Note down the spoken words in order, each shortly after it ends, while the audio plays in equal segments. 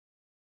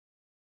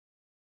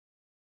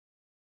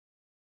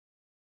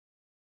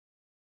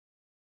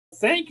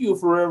Thank you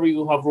for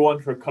everyone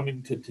for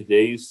coming to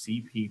today's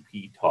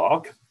CPP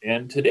talk.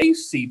 And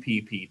today's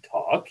CPP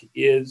talk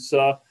is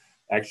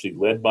actually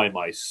led by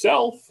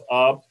myself,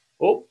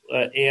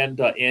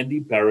 and Andy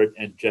Barrett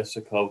and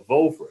Jessica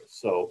Vover.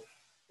 So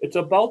it's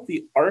about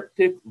the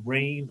Arctic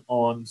rain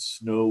on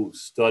snow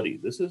study.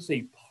 This is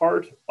a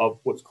part of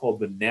what's called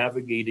the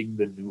Navigating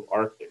the New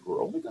Arctic.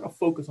 We're only going to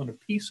focus on a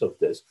piece of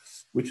this,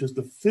 which is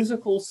the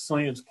physical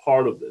science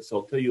part of this.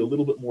 I'll tell you a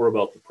little bit more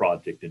about the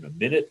project in a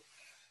minute.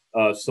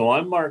 So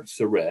I'm Mark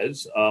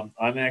Serez.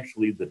 I'm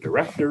actually the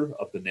director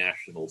of the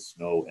National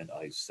Snow and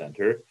Ice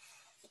Center.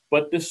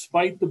 But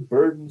despite the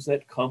burdens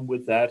that come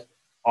with that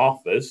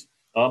office,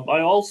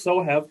 I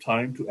also have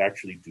time to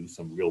actually do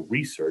some real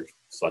research,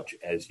 such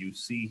as you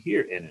see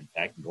here, and in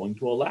fact, going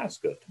to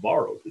Alaska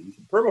tomorrow to do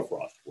some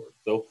permafrost work.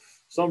 So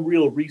some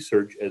real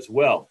research as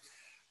well.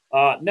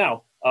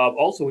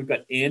 Also, we've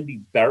got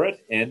Andy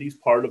Barrett. Andy's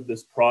part of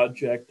this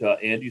project.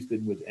 Andy's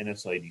been with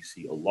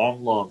NSIDC a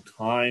long, long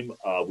time.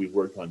 We've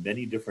worked on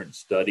many different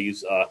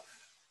studies.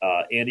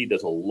 Andy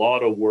does a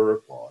lot of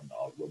work on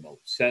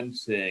remote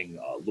sensing,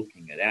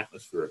 looking at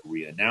atmospheric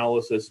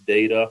reanalysis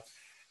data.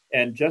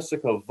 And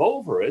Jessica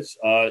Voveris,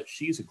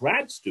 she's a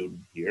grad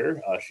student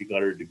here. She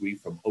got her degree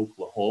from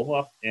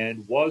Oklahoma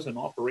and was an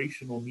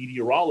operational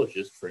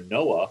meteorologist for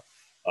NOAA,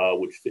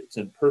 which fits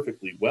in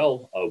perfectly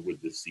well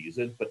with this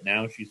season. But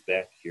now she's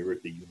back here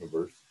at the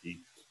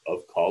University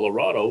of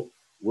Colorado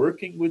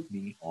working with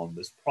me on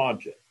this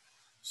project.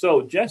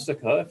 So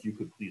Jessica, if you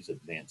could please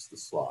advance the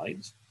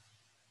slides.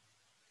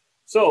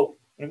 So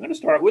what I'm going to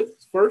start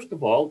with, first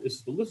of all,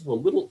 is to listen to a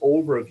little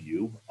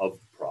overview of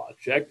the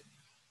project.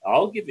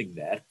 I'll give you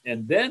that.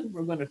 And then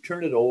we're going to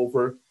turn it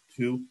over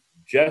to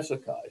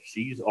Jessica.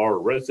 She's our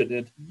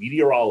resident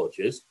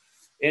meteorologist.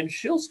 And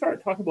she'll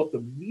start talking about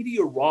the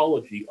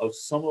meteorology of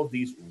some of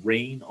these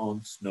rain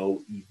on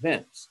snow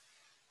events.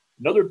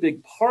 Another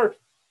big part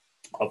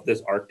of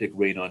this Arctic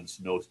rain on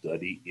snow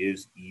study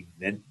is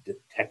event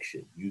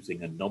detection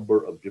using a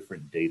number of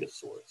different data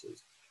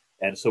sources.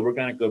 And so we're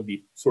going to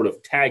be sort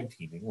of tag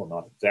teaming. Well,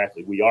 not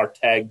exactly. We are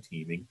tag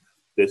teaming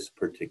this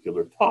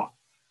particular talk.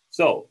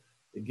 So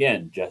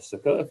again,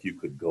 Jessica, if you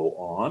could go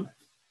on.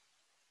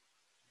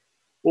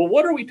 Well,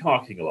 what are we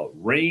talking about?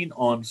 Rain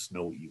on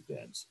snow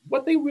events.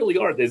 What they really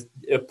are, there's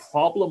a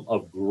problem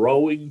of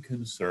growing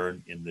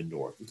concern in the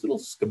north. This little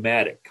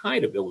schematic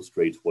kind of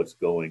illustrates what's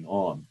going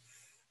on.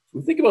 So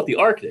we think about the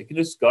Arctic, and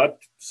it's got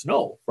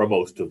snow for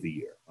most of the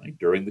year, right,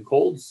 during the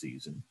cold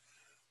season.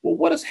 Well,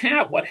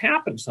 what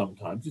happens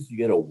sometimes is you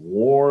get a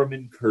warm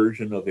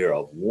incursion of air,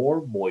 of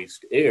warm,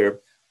 moist air,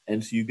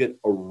 and so you get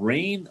a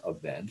rain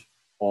event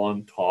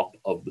on top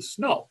of the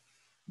snow.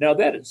 Now,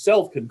 that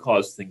itself can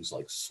cause things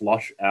like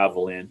slush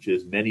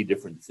avalanches, many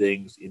different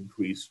things,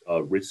 increased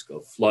risk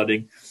of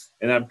flooding.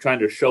 And I'm trying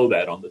to show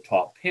that on the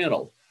top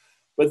panel.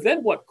 But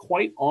then what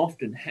quite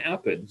often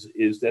happens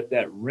is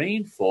that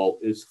rainfall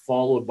is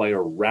followed by a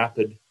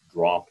rapid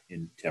drop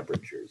in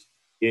temperatures.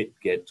 It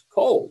gets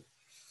cold.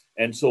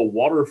 And so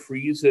water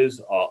freezes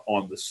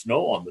on the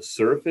snow, on the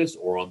surface,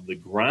 or on the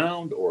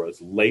ground, or as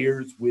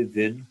layers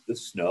within the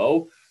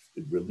snow.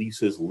 It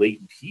releases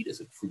latent heat as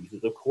it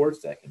freezes, of course.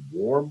 That can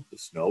warm the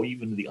snow,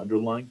 even the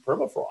underlying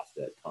permafrost at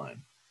that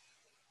time.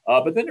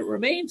 But then it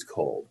remains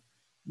cold.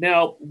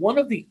 Now, one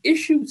of the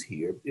issues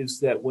here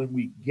is that when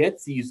we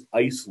get these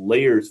ice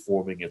layers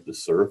forming at the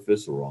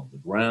surface or on the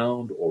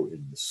ground or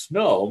in the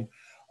snow,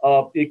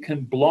 it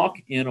can block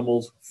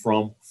animals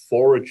from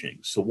foraging.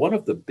 So one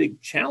of the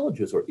big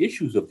challenges or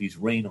issues of these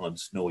rain on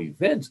snow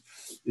events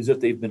is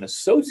that they've been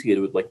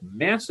associated with like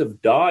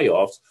massive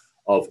die-offs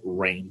of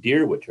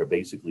reindeer, which are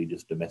basically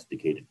just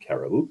domesticated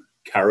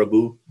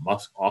caribou,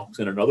 musk,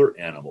 oxen, and other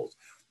animals.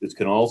 This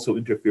can also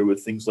interfere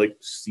with things like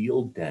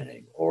seal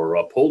denning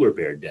or polar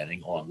bear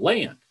denning on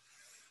land.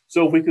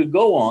 So if we could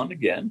go on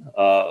again,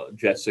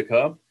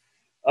 Jessica,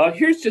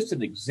 here's just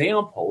an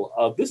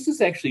example. This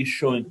is actually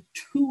showing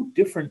two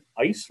different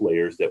ice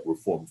layers that were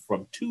formed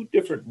from two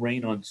different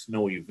rain on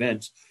snow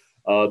events.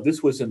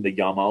 This was in the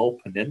Yamal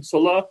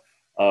Peninsula.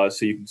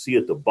 So you can see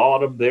at the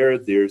bottom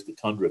there's the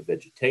tundra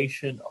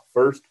vegetation, a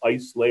first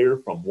ice layer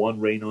from one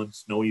rain on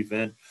snow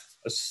event,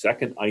 a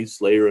second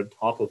ice layer on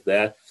top of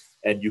that,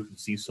 and you can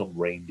see some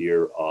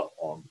reindeer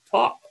on the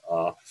top.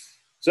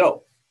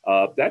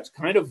 That's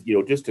kind of,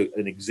 just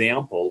an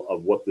example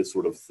of what this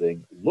sort of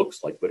thing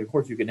looks like. But of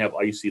course, you can have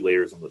icy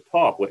layers on the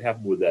top. What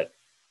happened with that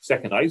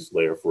second ice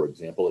layer, for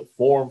example, it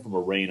formed from a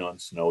rain on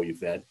snow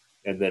event,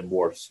 and then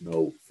more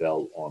snow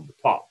fell on the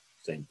top.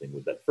 Same thing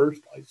with that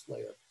first ice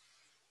layer.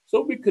 So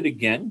we could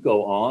again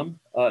go on,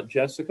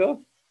 Jessica.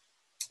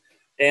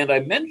 And I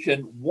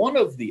mentioned one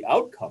of the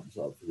outcomes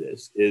of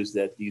this is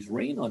that these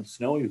rain on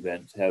snow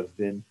events have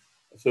been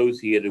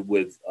associated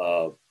with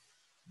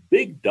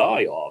big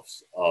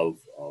die-offs of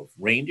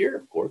reindeer,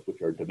 of course,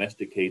 which are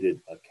domesticated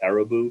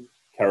caribou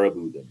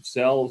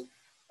themselves.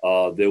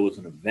 There was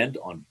an event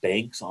on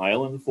Banks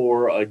Island,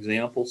 for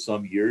example,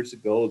 some years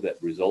ago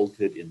that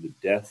resulted in the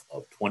death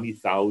of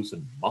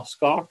 20,000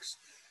 muskox.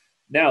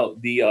 Now,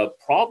 the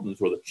problems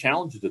or the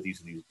challenges of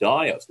these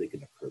die-offs, they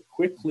can occur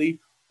quickly,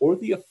 or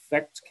the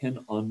effects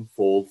can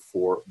unfold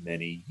for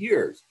many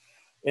years.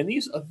 And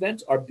these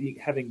events are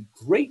having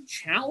great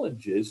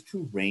challenges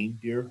to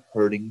reindeer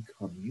herding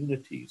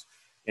communities.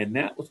 And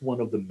that was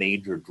one of the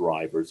major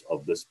drivers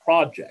of this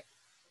project.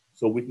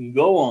 So we can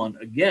go on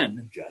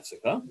again,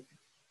 Jessica.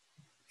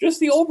 Just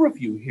the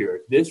overview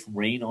here, this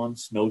rain on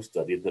snow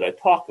study that I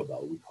talk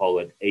about, we call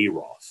it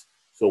AROSS.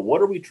 So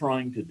what are we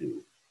trying to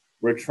do?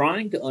 We're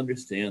trying to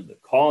understand the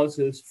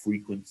causes,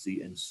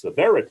 frequency, and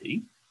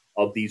severity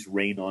of these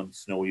rain on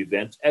snow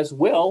events, as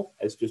well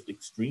as just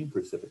extreme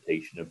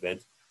precipitation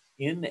events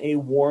in a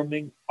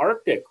warming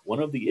Arctic.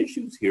 One of the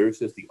issues here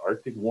is as the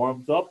Arctic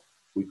warms up,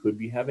 we could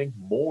be having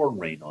more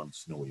rain on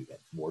snow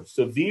events, more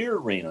severe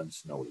rain on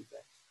snow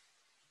events.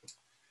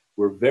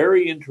 We're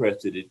very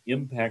interested in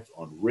impacts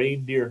on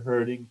reindeer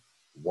herding,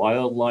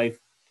 wildlife,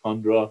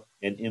 tundra,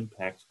 and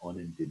impacts on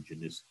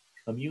indigenous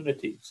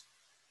communities.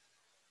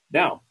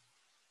 Now,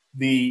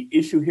 the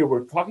issue here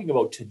we're talking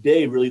about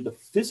today, really the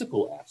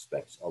physical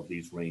aspects of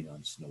these rain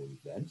on snow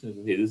events.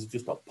 And this is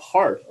just a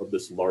part of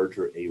this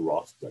larger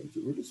AROSS study.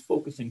 So we're just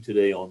focusing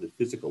today on the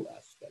physical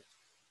aspects.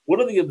 What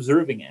are the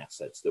observing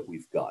assets that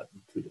we've got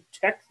to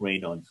detect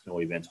rain on snow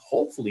events,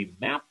 hopefully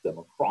map them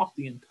across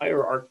the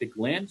entire Arctic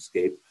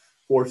landscape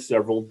for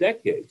several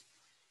decades?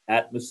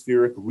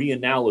 Atmospheric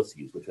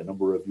reanalyses, which a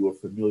number of you are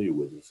familiar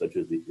with, such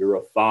as the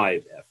ERA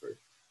 5 effort.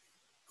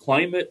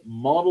 Climate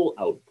model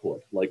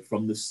output, like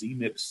from the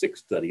CMIP6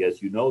 study.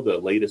 As you know, the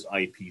latest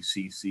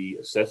IPCC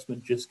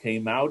assessment just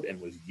came out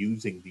and was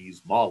using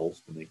these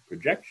models to make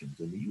projections,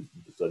 and we used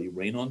them to study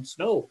rain on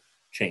snow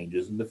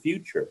changes in the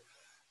future.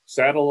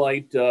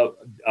 Satellite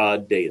data,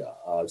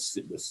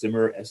 the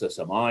SIMR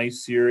SSMI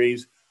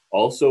series.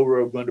 Also,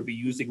 we're going to be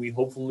using,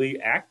 hopefully,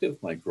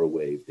 active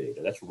microwave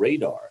data. That's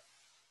radar.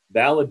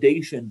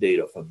 Validation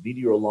data from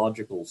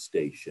meteorological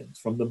stations,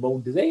 from the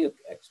Mosaic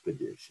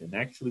expedition.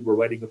 Actually, we're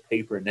writing a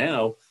paper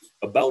now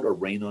about a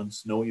rain on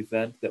snow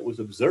event that was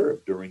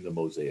observed during the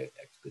Mosaic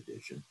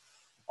expedition.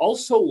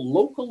 Also,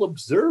 local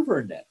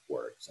observer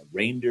networks,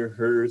 reindeer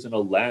herders in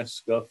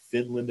Alaska,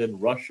 Finland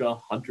and Russia,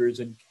 hunters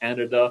in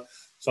Canada,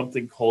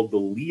 something called the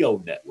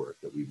LEO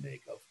network that we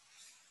make of.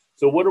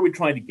 So what are we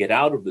trying to get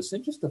out of this?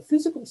 And just the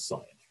physical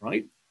science,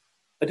 right?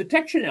 A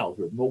detection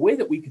algorithm, a way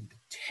that we can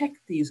detect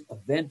these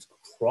events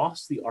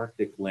across the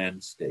Arctic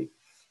landscape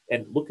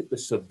and look at the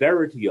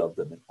severity of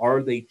them and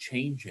are they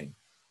changing?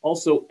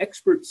 Also,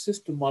 expert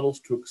system models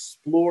to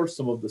explore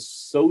some of the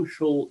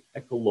social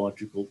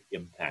ecological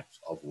impacts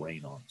of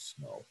rain on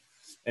snow.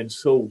 And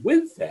so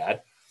with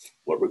that,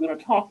 what we're going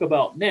to talk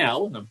about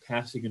now, and I'm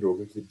passing it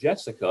over to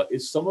Jessica,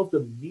 is some of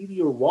the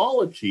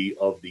meteorology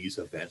of these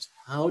events.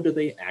 How do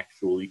they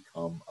actually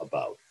come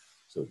about?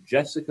 So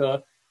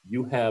Jessica,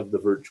 you have the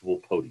virtual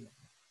podium.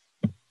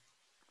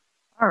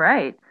 All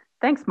right.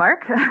 Thanks,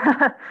 Mark.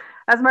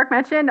 As Mark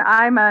mentioned,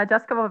 I'm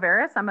Jessica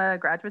Voveris. I'm a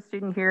graduate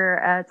student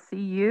here at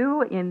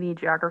CU in the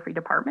geography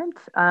department.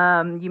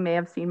 You may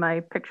have seen my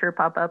picture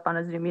pop up on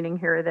a Zoom meeting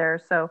here or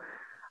there. So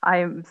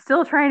I'm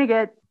still trying to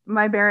get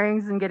my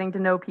bearings and getting to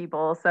know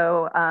people.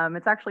 So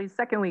it's actually the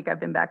second week I've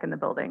been back in the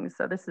building.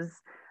 So this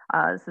is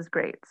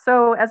great.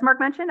 So as Mark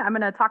mentioned, I'm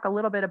going to talk a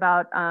little bit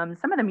about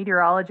some of the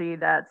meteorology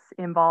that's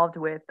involved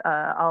with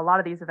a lot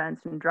of these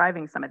events and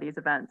driving some of these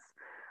events.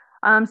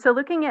 So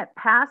looking at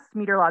past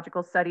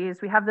meteorological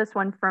studies, we have this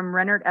one from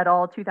Rennert et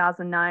al.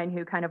 2009,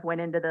 who kind of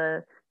went into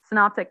the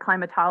synoptic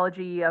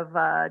climatology of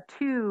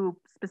two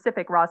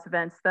specific ROSS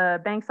events,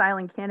 the Banks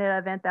Island, Canada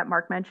event that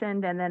Mark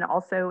mentioned, and then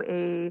also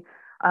a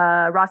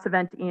ROSS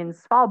event in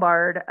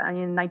Svalbard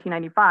in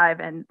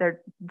 1995. And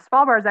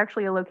Svalbard is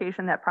actually a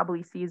location that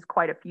probably sees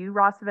quite a few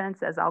ROSS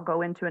events, as I'll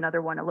go into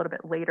another one a little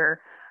bit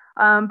later.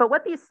 But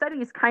what these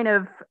studies kind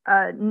of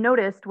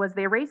noticed was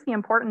they raised the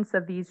importance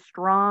of these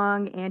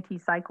strong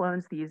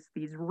anticyclones,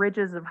 these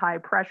ridges of high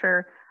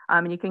pressure.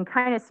 And you can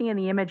kind of see in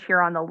the image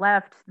here on the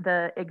left,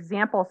 the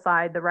example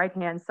side, the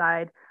right-hand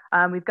side,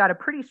 we've got a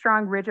pretty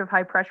strong ridge of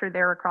high pressure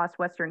there across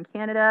Western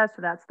Canada.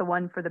 So that's the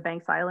one for the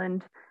Banks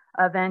Island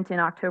event in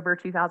October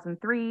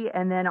 2003.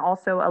 And then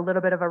also a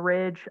little bit of a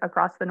ridge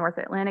across the North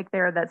Atlantic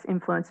there that's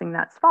influencing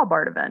that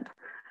Svalbard event.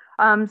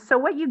 So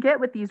what you get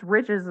with these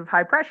ridges of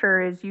high pressure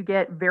is you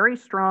get very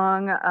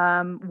strong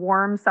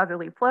warm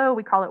southerly flow.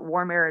 We call it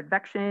warm air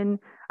advection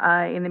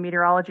in the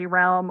meteorology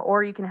realm,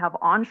 or you can have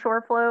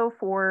onshore flow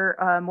for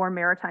more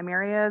maritime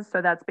areas.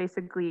 So that's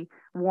basically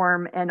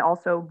warm and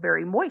also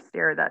very moist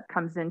air that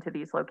comes into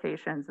these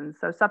locations. And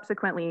so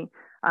subsequently,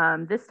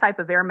 this type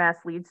of air mass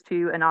leads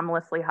to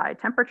anomalously high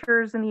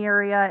temperatures in the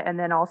area and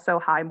then also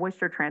high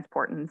moisture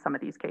transport in some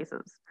of these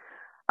cases.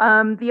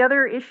 The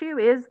other issue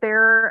is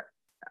they're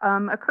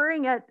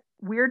occurring at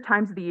weird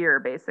times of the year,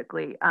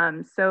 basically.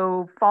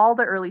 So fall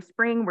to early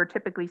spring, we're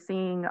typically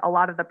seeing a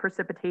lot of the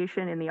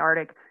precipitation in the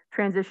Arctic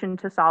transition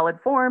to solid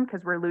form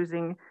because we're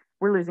losing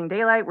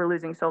daylight, we're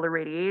losing solar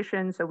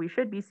radiation. So we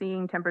should be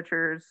seeing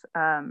temperatures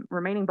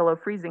remaining below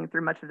freezing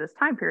through much of this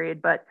time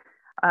period. But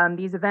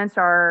these events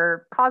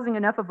are causing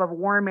enough of a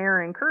warm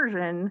air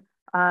incursion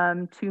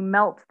to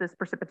melt this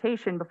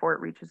precipitation before it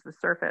reaches the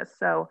surface.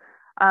 So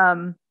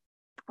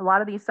a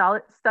lot of these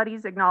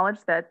studies acknowledge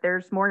that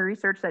there's more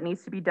research that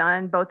needs to be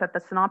done, both at the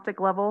synoptic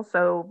level,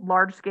 so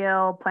large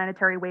scale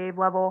planetary wave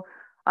level,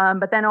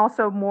 but then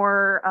also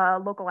more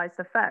localized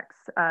effects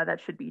that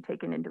should be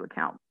taken into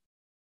account.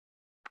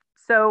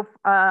 So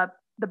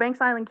the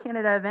Banks Island,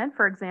 Canada event,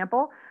 for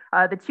example,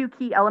 the two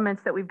key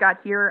elements that we've got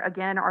here,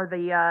 again, are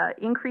the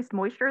increased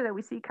moisture that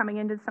we see coming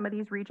into some of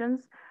these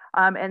regions,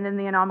 and then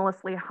the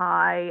anomalously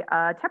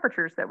high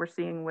temperatures that we're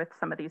seeing with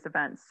some of these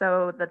events.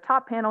 So the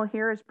top panel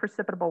here is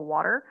precipitable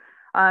water,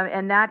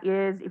 and that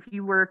is, if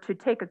you were to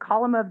take a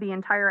column of the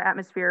entire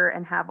atmosphere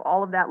and have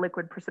all of that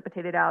liquid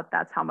precipitated out,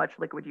 that's how much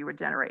liquid you would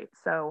generate.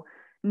 So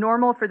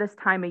normal for this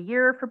time of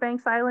year for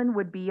Banks Island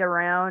would be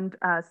around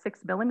 6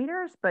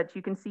 millimeters, but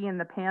you can see in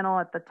the panel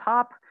at the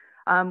top,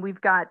 we've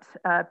got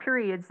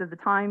periods of the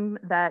time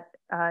that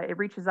it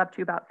reaches up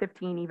to about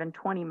 15, even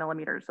 20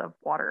 millimeters of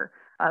water,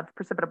 of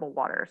precipitable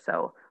water.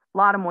 So a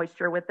lot of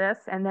moisture with this.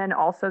 And then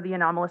also the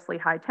anomalously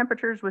high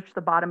temperatures, which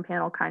the bottom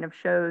panel kind of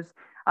shows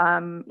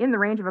in the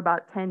range of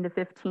about 10 to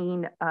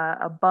 15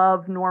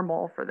 above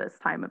normal for this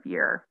time of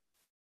year.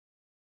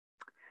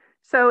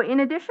 So in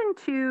addition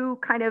to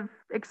kind of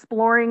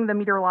exploring the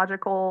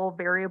meteorological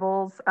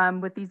variables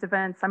with these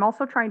events, I'm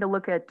also trying to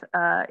look at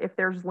if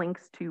there's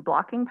links to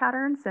blocking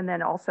patterns and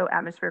then also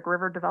atmospheric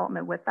river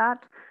development with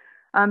that.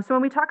 So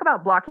when we talk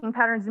about blocking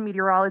patterns in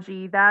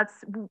meteorology,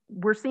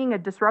 we're seeing a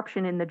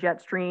disruption in the jet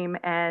stream.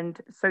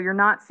 And so you're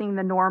not seeing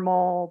the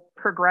normal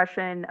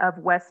progression of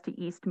west to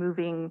east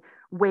moving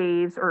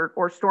waves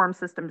or storm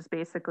systems,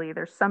 basically.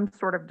 There's some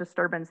sort of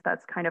disturbance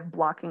that's kind of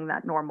blocking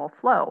that normal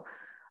flow.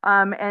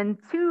 And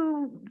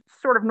two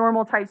sort of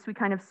normal types we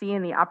kind of see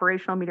in the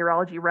operational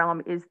meteorology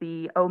realm is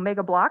the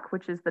omega block,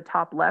 which is the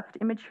top left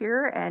image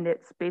here. And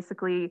it's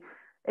basically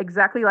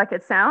exactly like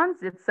it sounds.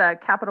 It's a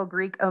capital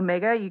Greek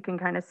omega. You can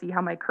kind of see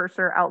how my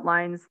cursor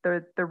outlines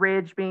the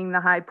ridge being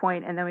the high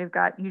point. And then we've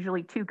got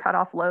usually two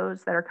cutoff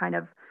lows that are kind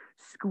of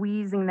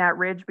squeezing that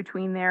ridge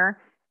between there.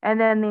 And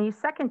then the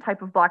second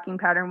type of blocking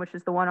pattern, which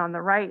is the one on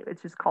the right,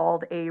 which is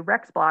called a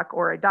Rex block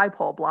or a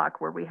dipole block,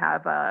 where we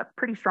have a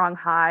pretty strong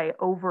high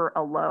over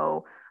a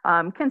low.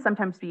 Can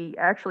sometimes be,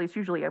 actually, it's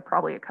usually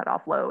probably a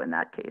cutoff low in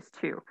that case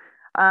too.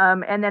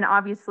 And then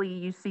obviously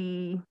you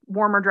see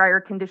warmer, drier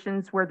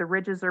conditions where the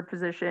ridges are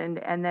positioned,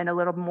 and then a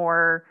little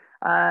more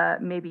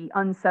maybe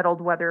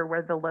unsettled weather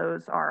where the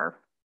lows are.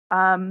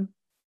 And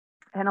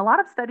a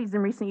lot of studies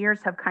in recent years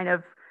have kind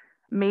of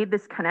made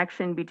this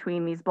connection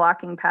between these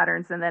blocking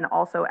patterns and then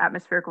also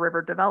atmospheric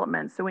river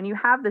development. So when you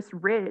have this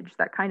ridge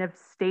that kind of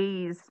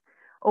stays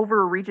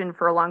over a region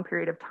for a long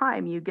period of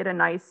time, you get a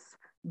nice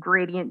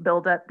gradient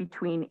buildup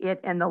between it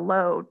and the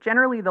low,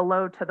 generally the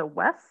low to the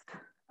west.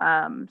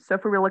 So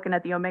if we were looking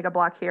at the omega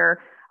block here,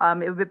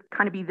 it would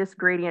kind of be this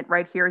gradient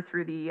right here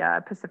through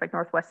the Pacific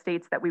Northwest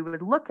states that we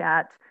would look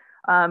at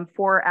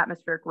for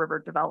atmospheric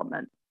river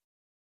development.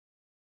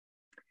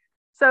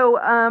 So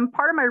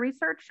part of my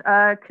research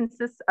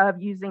consists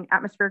of using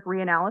atmospheric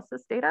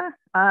reanalysis data.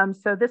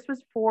 So this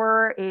was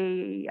for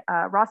a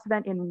AROSS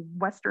event in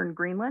Western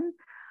Greenland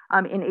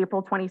in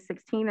April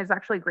 2016. There's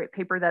actually a great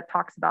paper that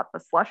talks about the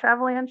slush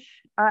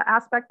avalanche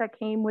aspect that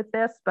came with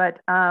this, but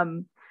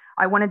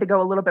I wanted to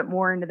go a little bit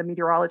more into the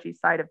meteorology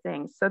side of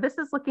things. So this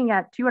is looking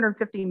at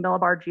 250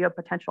 millibar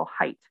geopotential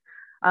height.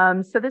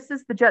 So this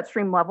is the jet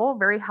stream level,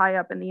 very high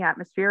up in the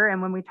atmosphere.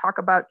 And when we talk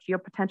about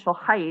geopotential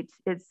height,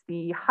 it's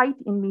the height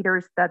in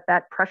meters that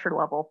that pressure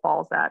level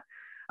falls at.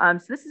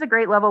 So this is a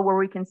great level where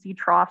we can see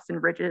troughs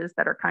and ridges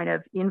that are kind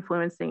of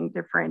influencing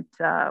different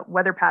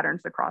weather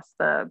patterns across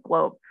the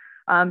globe.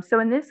 So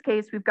in this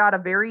case, we've got a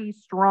very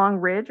strong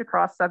ridge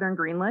across southern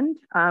Greenland.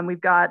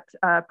 We've got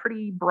a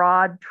pretty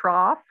broad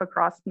trough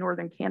across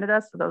northern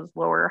Canada, so those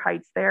lower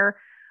heights there,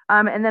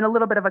 and then a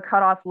little bit of a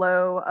cutoff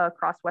low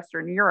across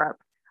Western Europe.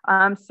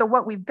 So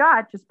what we've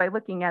got just by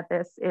looking at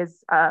this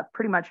is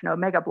pretty much an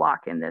omega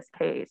block in this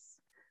case.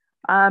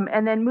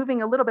 And then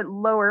moving a little bit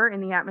lower in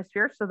the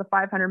atmosphere, so the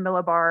 500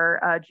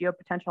 millibar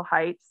geopotential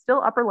height,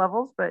 still upper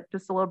levels, but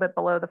just a little bit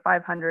below the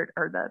 500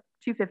 or the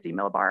 250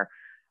 millibar.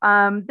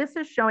 This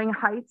is showing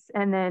heights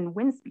and then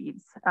wind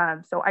speeds,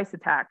 so ice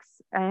attacks.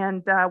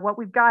 And what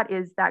we've got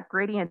is that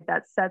gradient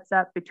that sets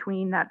up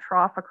between that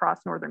trough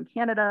across northern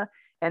Canada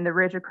and the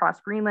ridge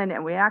across Greenland.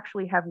 And we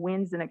actually have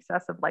winds in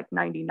excess of like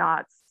 90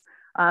 knots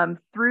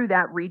through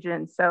that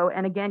region. So,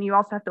 and again, you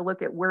also have to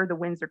look at where the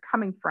winds are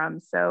coming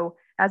from. So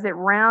as it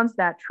rounds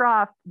that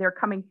trough, they're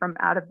coming from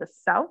out of the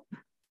south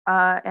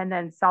and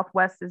then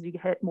southwest as you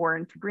hit more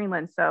into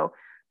Greenland. So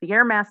the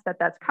air mass that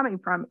that's coming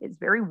from is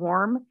very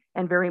warm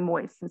and very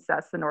moist, since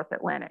that's the North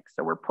Atlantic.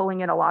 So we're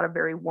pulling in a lot of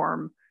very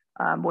warm,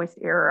 moist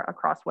air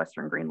across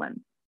Western Greenland.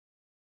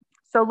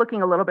 So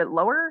looking a little bit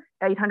lower,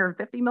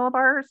 850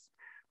 millibars,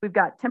 we've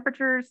got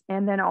temperatures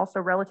and then also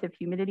relative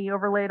humidity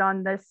overlaid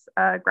on this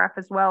graph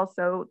as well.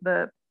 So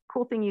the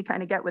cool thing you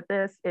kind of get with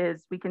this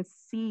is we can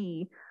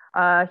see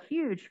a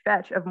huge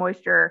fetch of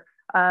moisture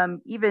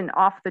even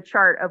off the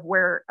chart of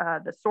where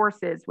the source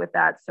is with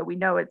that. So we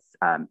know it's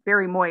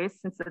very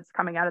moist since it's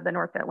coming out of the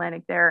North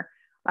Atlantic there.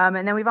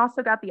 And then we've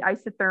also got the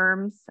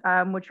isotherms,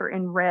 which are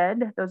in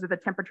red. Those are the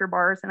temperature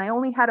bars. And I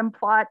only had them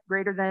plot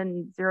greater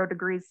than 0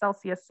 degrees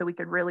Celsius so we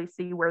could really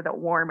see where the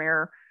warm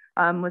air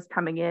was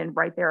coming in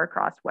right there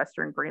across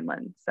Western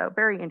Greenland. So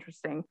very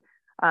interesting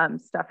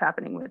stuff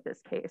happening with this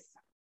case.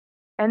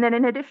 And then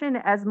in addition,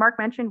 as Mark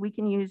mentioned, we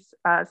can use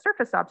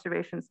surface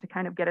observations to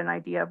kind of get an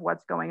idea of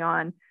what's going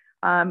on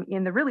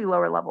in the really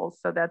lower levels,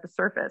 so that the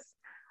surface.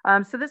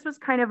 So this was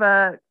kind of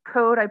a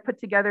code I put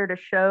together to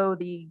show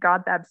the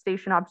Godthab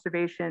station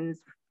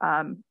observations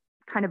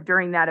kind of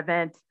during that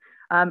event.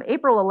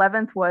 April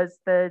 11th was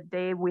the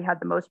day we had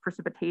the most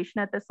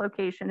precipitation at this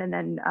location, and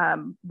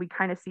then we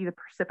kind of see the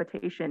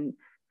precipitation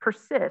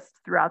persist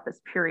throughout this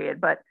period.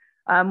 But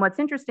what's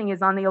interesting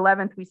is on the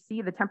 11th, we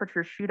see the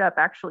temperature shoot up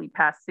actually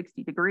past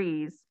 60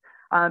 degrees.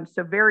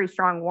 So very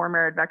strong warm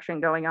air advection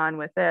going on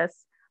with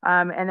this.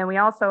 And then we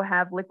also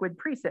have liquid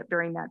precip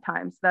during that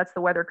time. So that's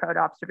the weather code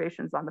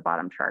observations on the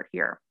bottom chart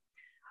here.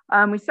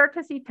 We start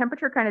to see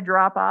temperature kind of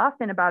drop off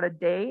in about a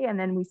day, and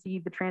then we see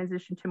the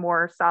transition to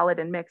more solid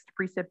and mixed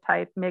precip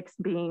type,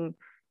 mixed being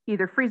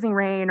either freezing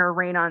rain or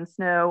rain on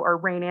snow or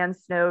rain and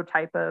snow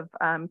type of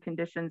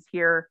conditions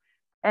here.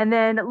 And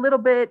then a little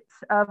bit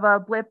of a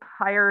blip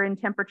higher in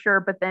temperature,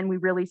 but then we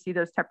really see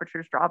those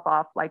temperatures drop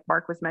off, like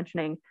Mark was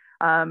mentioning,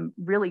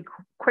 really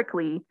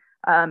quickly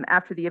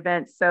after the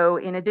event. So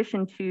in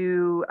addition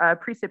to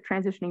precip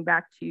transitioning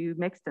back to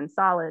mixed and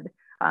solid,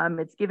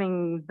 it's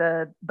giving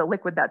the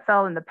liquid that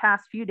fell in the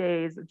past few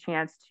days a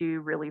chance to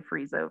really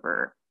freeze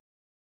over.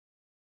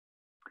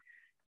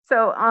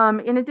 So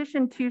in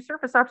addition to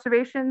surface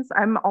observations,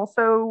 I'm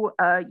also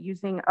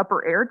using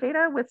upper air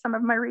data with some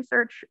of my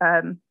research.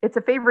 It's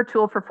a favorite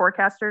tool for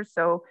forecasters,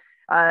 so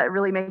it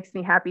really makes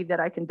me happy that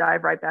I can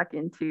dive right back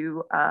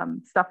into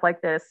stuff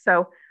like this.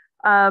 So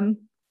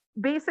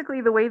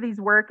basically the way these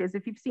work is,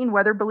 if you've seen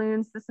weather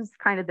balloons, this is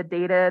kind of the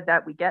data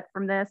that we get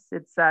from this.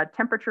 It's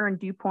temperature and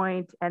dew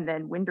point, and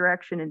then wind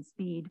direction and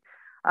speed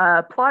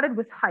plotted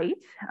with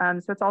height.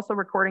 So it's also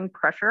recording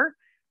pressure.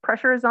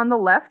 Pressure is on the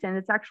left, and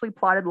it's actually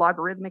plotted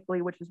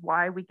logarithmically, which is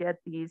why we get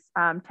these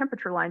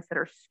temperature lines that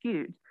are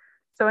skewed.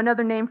 So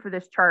another name for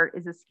this chart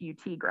is a skew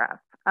T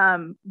graph.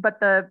 But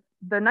the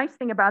nice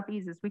thing about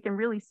these is we can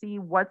really see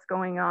what's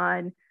going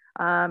on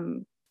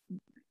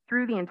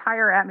through the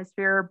entire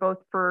atmosphere, both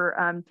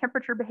for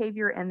temperature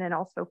behavior and then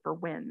also for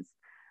winds.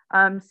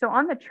 So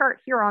on the chart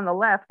here on the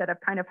left that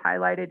I've kind of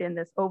highlighted in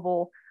this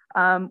oval,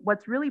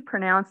 what's really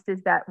pronounced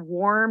is that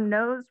warm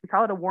nose. We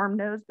call it a warm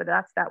nose, but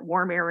that's that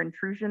warm air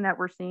intrusion that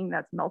we're seeing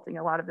that's melting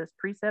a lot of this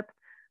precip.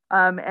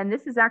 And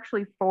this is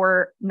actually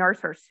for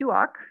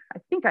Narsarsuaq. I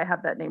think I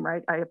have that name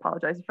right. I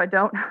apologize if I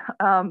don't.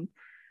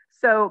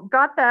 So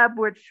Godthab,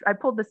 which I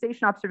pulled the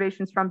station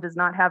observations from, does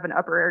not have an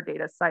upper air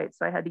data site.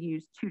 So I had to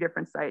use 2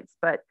 different sites,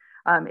 but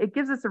it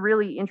gives us a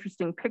really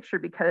interesting picture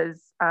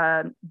because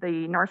the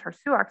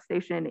Narsarsuaq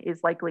station is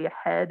likely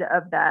ahead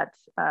of that,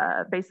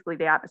 basically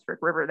the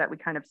atmospheric river that we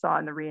kind of saw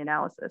in the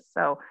reanalysis.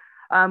 So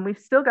we've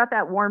still got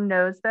that warm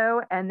nose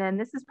though. And then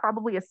this is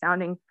probably a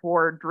sounding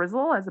for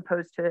drizzle as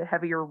opposed to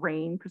heavier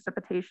rain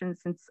precipitation,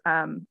 since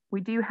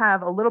we do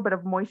have a little bit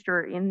of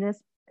moisture in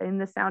this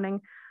sounding,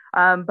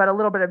 but a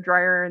little bit of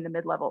drier in the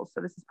mid levels.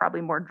 So this is probably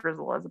more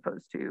drizzle as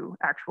opposed to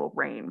actual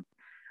rain.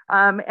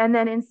 And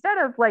then instead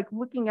of like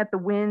looking at the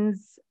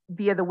winds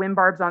via the wind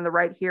barbs on the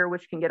right here,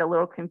 which can get a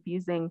little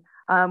confusing,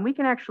 we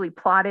can actually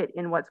plot it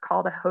in what's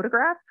called a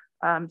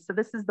hodograph. So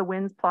this is the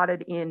winds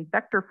plotted in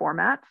vector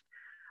format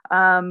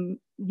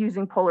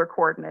using polar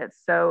coordinates.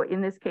 So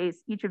in this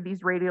case, each of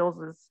these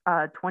radials is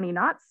 20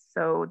 knots.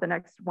 So the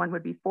next one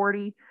would be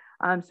 40.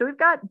 So we've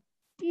got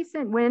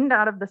decent wind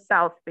out of the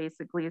south,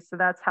 basically. So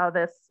that's how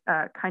this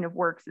kind of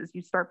works, is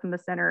you start from the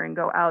center and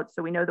go out.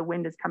 So we know the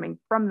wind is coming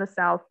from the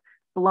south,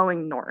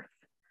 blowing north.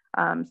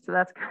 So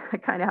that's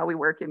kind of how we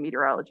work in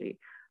meteorology.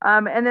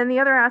 And then the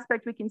other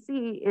aspect we can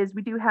see is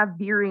we do have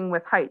veering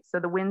with height. So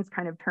the winds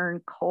kind of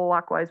turn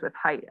clockwise with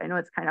height. I know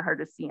it's kind of hard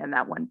to see in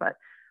that one, but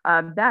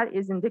that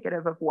is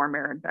indicative of warm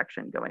air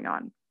advection going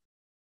on.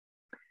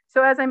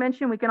 So as I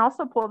mentioned, we can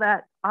also pull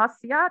that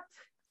Asiat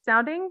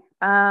sounding,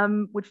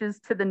 which is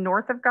to the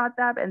north of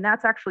Godthab, and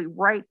that's actually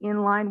right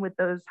in line with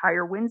those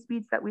higher wind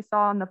speeds that we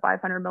saw on the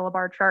 500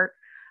 millibar chart.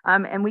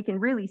 And we can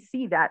really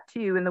see that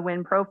too in the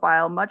wind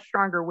profile, much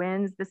stronger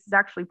winds. This is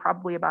actually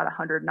probably about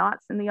 100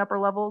 knots in the upper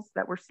levels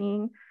that we're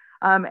seeing.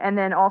 And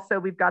then also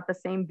we've got the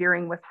same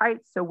veering with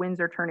height. So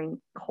winds are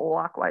turning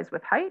clockwise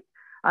with height.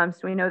 So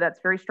we know that's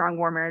very strong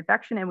warm air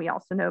advection. And we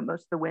also know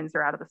most of the winds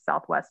are out of the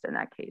southwest in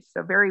that case.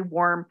 So very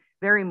warm,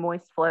 very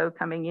moist flow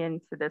coming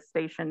into this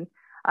station.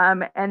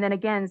 And then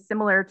again,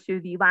 similar to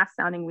the last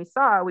sounding we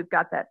saw, we've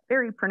got that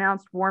very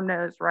pronounced warm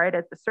nose right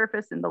at the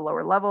surface in the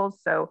lower levels.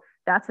 So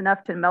that's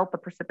enough to melt the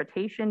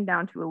precipitation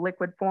down to a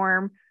liquid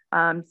form,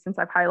 since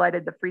I've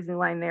highlighted the freezing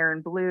line there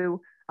in blue.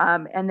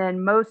 And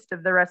then most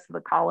of the rest of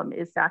the column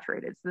is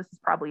saturated. So this is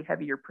probably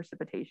heavier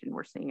precipitation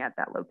we're seeing at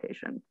that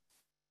location.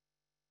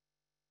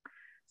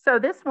 So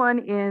this one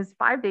is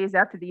 5 days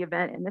after the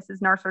event, and this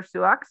is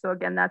Narsarsuaq. So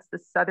again, that's the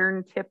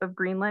southern tip of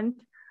Greenland.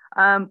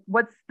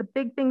 What's the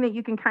big thing that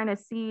you can kind of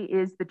see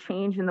is the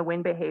change in the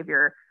wind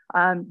behavior.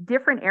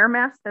 Different air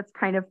mass that's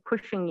kind of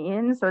pushing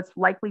in. So it's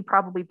likely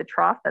probably the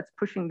trough that's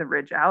pushing the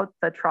ridge out,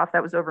 the trough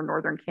that was over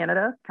northern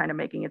Canada, kind of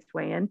making its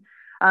way in.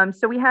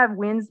 So we have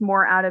winds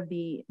more out of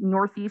the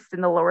northeast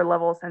in the lower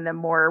levels and then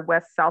more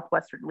west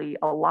southwesterly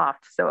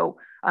aloft. So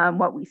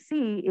what we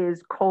see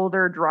is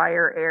colder,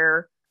 drier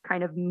air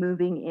kind of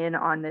moving in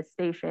on this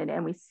station.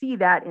 And we see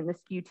that in the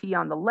SKU-T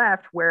on the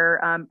left,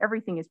 where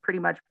everything is pretty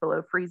much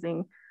below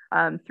freezing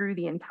through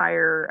the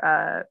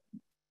entire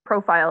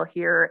profile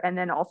here. And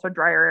then also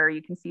drier air,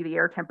 you can see the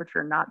air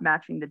temperature not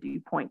matching the dew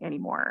point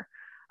anymore.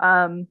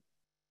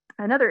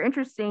 Another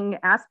interesting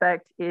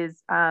aspect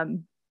is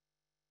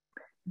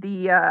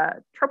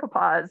the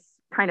tropopause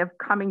kind of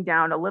coming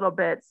down a little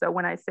bit. So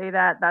when I say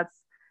that,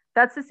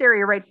 that's this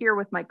area right here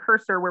with my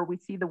cursor where we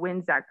see the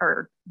winds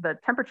or the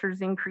temperatures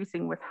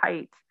increasing with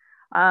height.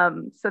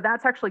 So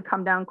that's actually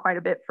come down quite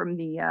a bit from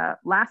the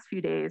last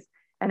few days.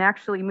 And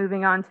actually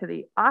moving on to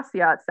the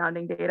Ossiot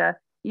sounding data,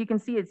 you can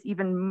see it's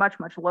even much,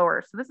 much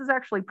lower. So this is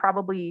actually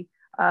probably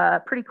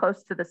pretty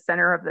close to the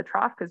center of the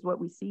trough, because what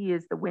we see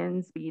is the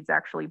wind speeds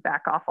actually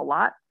back off a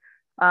lot.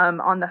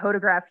 On the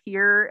photograph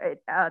here,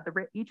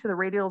 each of the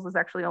radials is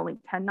actually only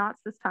 10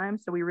 knots this time.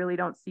 So we really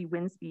don't see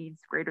wind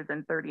speeds greater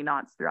than 30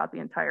 knots throughout the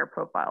entire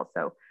profile.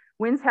 So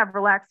winds have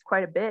relaxed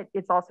quite a bit.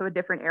 It's also a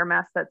different air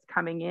mass that's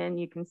coming in.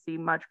 You can see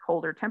much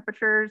colder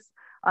temperatures.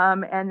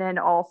 And then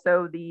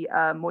also the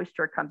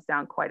moisture comes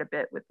down quite a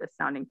bit with this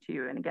sounding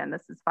too. And again,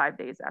 this is 5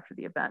 days after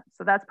the event.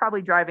 So that's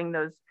probably driving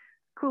those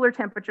cooler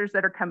temperatures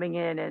that are coming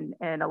in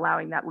and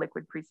allowing that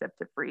liquid precip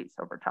to freeze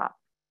over top.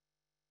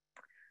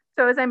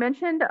 So as I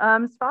mentioned,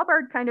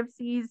 Svalbard kind of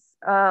sees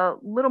a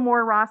little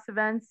more ROSS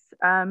events.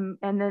 And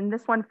then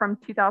this one from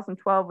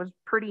 2012 was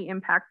pretty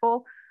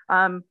impactful.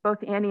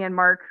 Both Annie and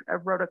Mark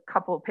wrote a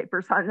couple of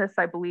papers on this,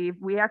 I believe.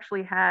 We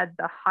actually had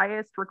the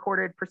highest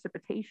recorded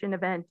precipitation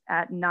event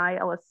at Ny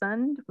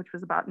Ellesund, which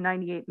was about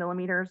 98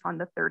 millimeters on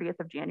the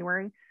 30th of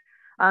January.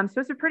 So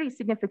it's a pretty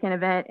significant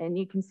event. And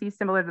you can see,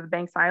 similar to the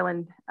Banks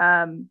Island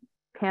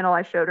panel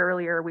I showed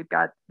earlier, we've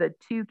got the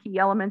two key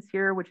elements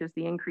here, which is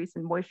the increase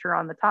in moisture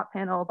on the top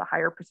panel, the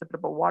higher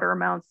precipitable water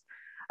amounts,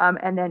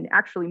 and then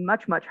actually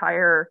much, much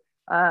higher,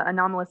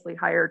 anomalously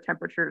higher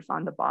temperatures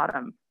on the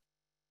bottom.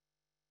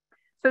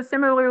 So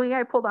similarly,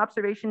 I pulled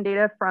observation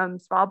data from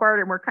Svalbard,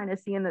 and we're kind of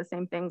seeing the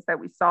same things that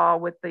we saw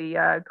with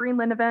the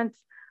Greenland event.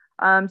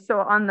 So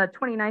on the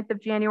 29th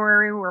of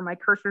January, where my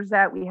cursor's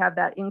at, we have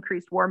that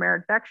increased warm air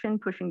advection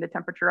pushing the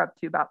temperature up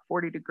to about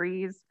 40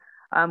 degrees.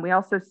 We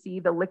also see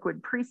the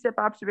liquid precip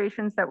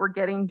observations that we're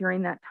getting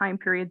during that time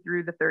period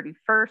through the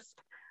 31st.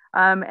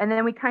 And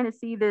then we kind of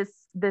see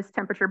this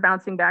temperature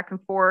bouncing back and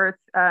forth.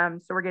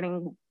 So we're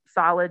getting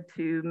solid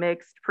to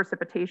mixed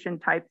precipitation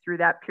type through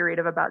that period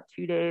of about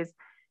 2 days.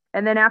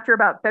 And then after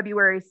about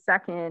February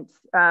 2nd,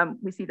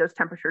 we see those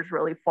temperatures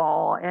really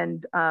fall,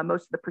 and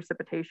most of the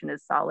precipitation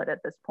is solid at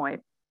this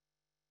point.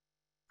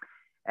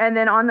 And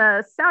then on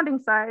the sounding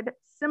side,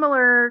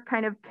 similar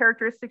kind of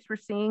characteristics we're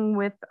seeing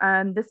with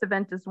this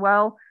event as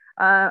well.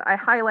 I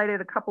highlighted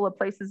a couple of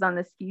places on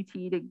the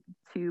SKU-T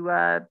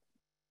to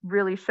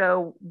really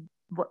show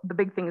the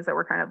big things that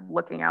we're kind of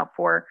looking out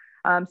for.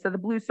 So the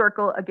blue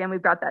circle, again,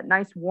 we've got that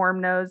nice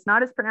warm nose,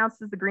 not as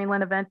pronounced as the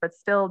Greenland event, but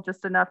still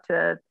just enough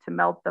to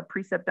melt the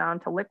precip down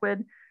to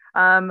liquid.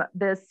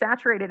 The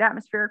saturated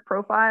atmospheric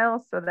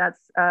profile, so that's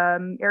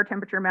air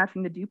temperature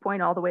matching the dew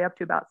point all the way up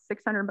to about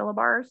 600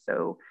 millibars,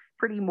 so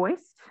pretty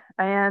moist.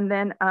 And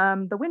then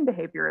the wind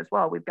behavior as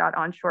well. We've got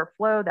onshore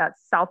flow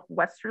that's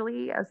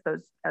southwesterly as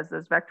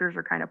those vectors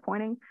are kind of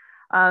pointing.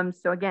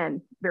 So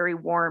again, very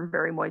warm,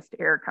 very moist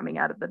air coming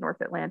out of the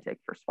North Atlantic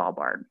for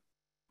Svalbard.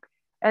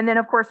 And then,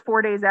 of course,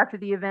 4 days after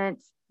the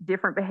event,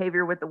 different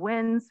behavior with the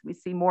winds. We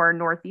see more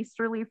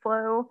northeasterly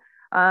flow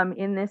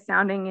in this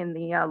sounding in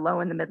the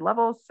low and the mid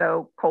levels.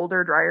 So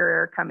colder, drier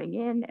air coming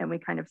in, and we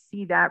kind of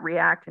see that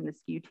react in the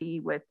SKU-T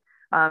with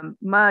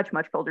much,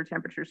 much colder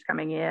temperatures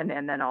coming in,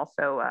 and then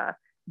also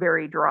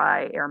very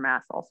dry air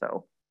mass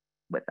also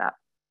with that.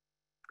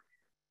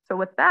 So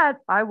with that,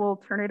 I will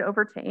turn it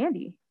over to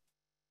Andy.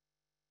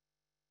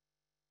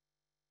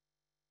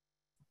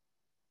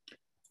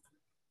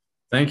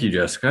 Thank you,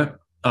 Jessica.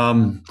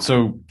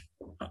 So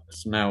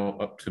it's now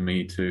up to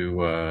me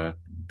to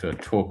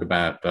talk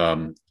about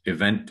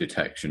event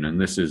detection,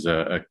 and this is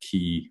a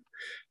key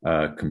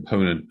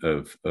component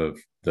of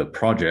the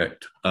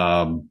project.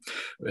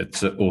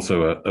 It's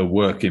also a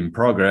work in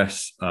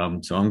progress. So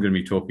I'm going to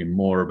be talking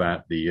more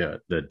about the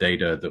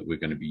data that we're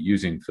going to be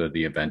using for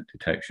the event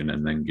detection,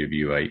 and then give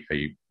you a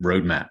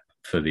roadmap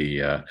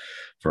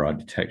for our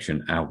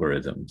detection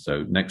algorithm.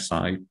 So next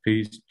slide,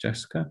 please,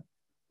 Jessica.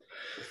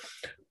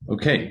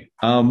 Okay,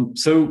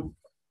 so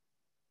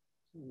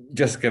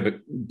Jessica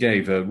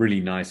gave a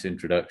really nice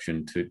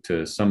introduction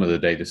to some of the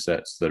data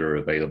sets that are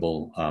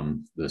available,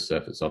 the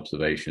surface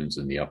observations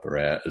in the upper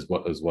air, as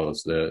well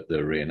as the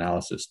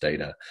reanalysis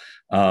data.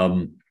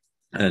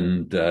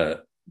 And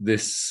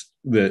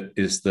that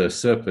is the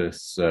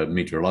surface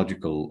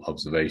meteorological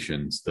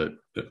observations that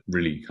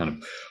really kind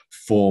of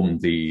form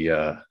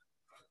the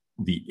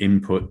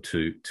input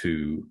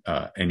to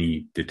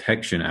any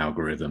detection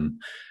algorithm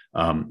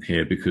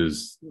here,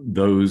 because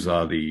those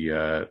are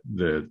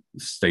the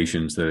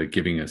stations that are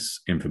giving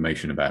us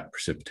information about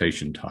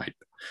precipitation type.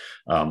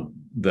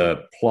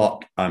 The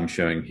plot I'm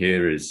showing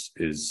here is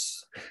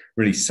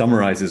really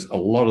summarizes a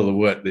lot of the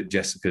work that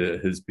Jessica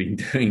has been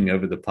doing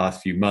over the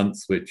past few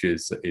months, which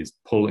is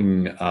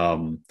pulling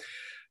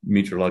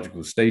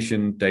meteorological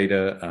station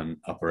data and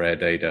upper air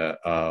data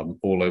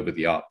all over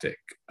the Arctic.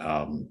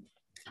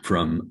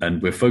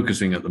 And we're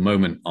focusing at the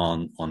moment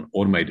on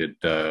automated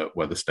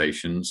weather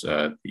stations,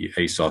 the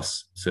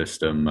AROSS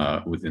system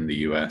within the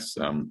US,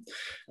 and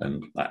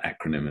that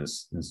acronym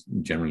is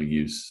generally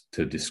used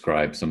to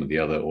describe some of the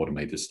other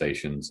automated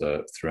stations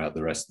throughout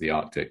the rest of the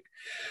Arctic.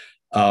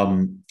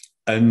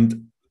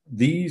 And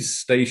these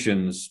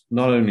stations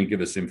not only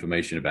give us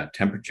information about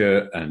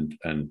temperature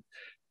and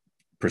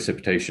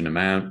precipitation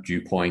amount,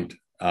 dew point,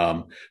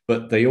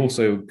 but they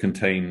also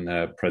contain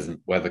present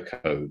weather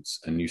codes,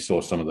 and you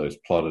saw some of those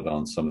plotted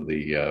on some of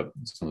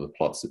the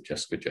plots that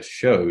Jessica just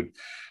showed.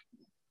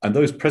 And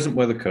those present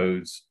weather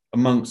codes,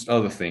 amongst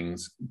other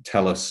things,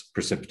 tell us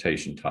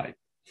precipitation type.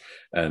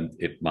 And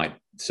it might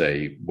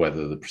say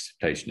whether the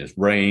precipitation is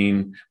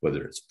rain,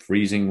 whether it's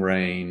freezing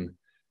rain,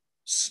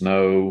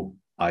 snow,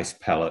 ice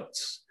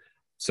pellets.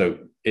 So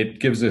it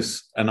gives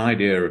us an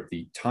idea of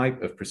the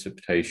type of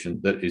precipitation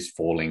that is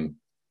falling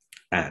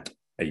at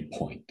a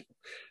point.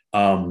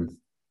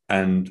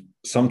 And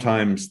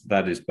sometimes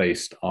that is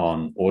based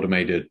on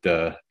automated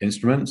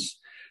instruments,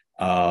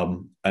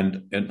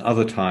 and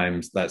other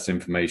times that's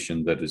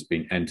information that has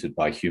been entered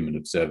by human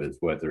observers,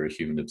 where there are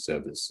human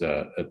observers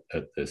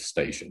at the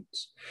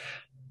stations.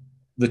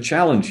 The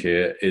challenge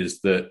here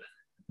is that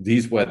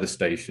these weather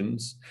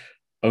stations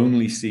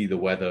only see the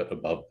weather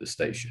above the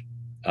station.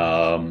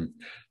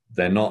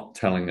 They're not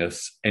telling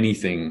us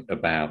anything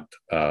about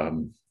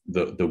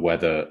the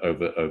weather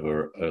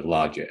over a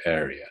larger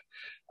area.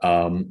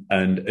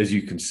 And as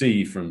you can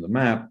see from the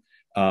map,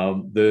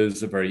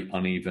 there's a very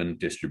uneven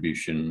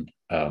distribution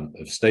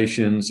of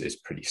stations. It's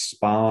pretty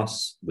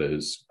sparse.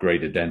 There's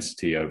greater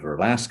density over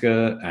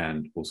Alaska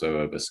and also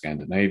over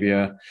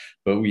Scandinavia,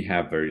 but we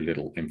have very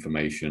little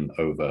information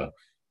over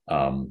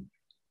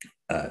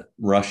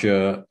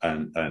Russia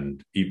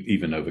and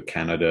even over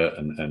Canada,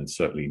 and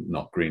certainly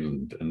not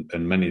Greenland.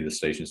 And many of the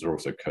stations are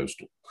also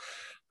coastal.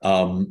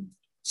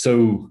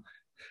 So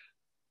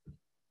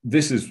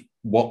this is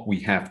what we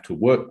have to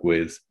work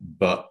with,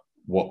 but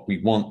what we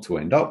want to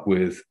end up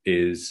with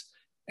is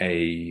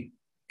a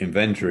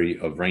inventory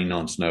of rain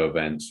on snow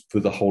events for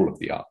the whole of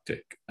the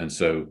Arctic. And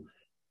so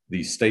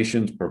these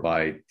stations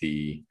provide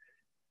the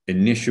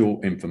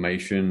initial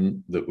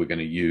information that we're going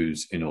to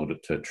use in order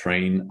to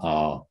train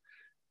our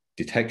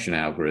detection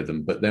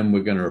algorithm, but then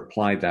we're going to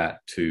apply that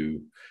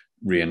to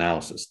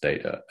reanalysis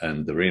data,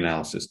 and the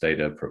reanalysis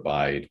data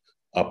provide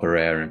upper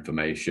air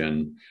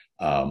information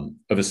of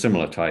a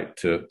similar type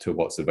to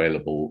what's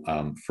available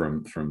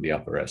from the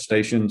upper air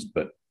stations,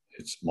 but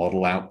it's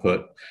model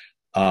output,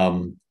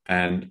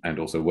 and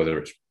also whether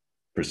it's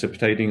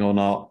precipitating or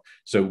not.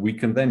 So we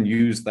can then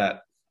use that,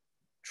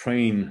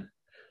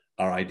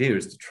 our idea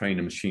is to train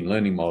a machine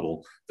learning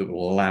model that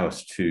will allow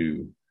us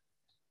to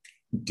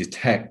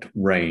detect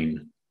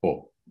rain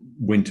or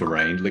winter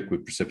rain,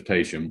 liquid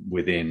precipitation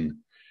within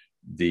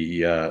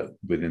the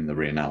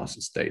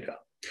reanalysis data.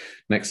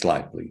 Next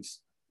slide, please.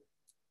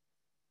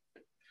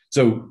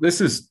 So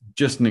this is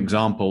just an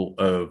example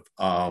of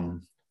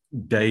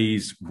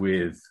days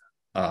with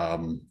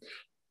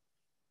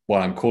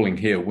what I'm calling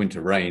here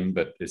winter rain,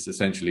 but it's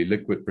essentially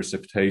liquid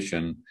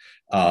precipitation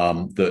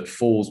that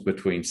falls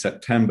between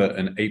September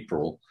and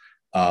April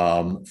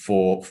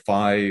for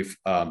 5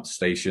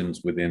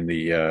 stations within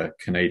the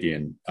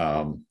Canadian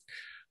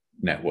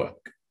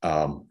network,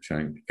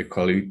 showing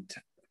Iqaluit,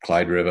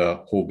 Clyde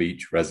River, Hall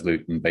Beach,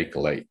 Resolute, and Baker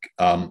Lake.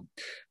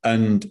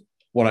 And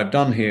what I've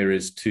done here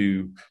is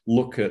to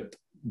look at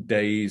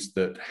days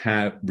that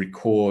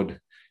record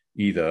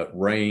either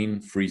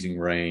rain, freezing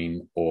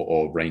rain,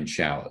 or rain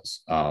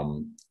showers.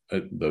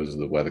 Those are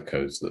the weather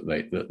codes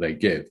that they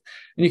give.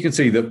 And you can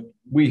see that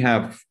we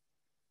have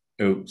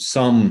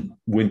some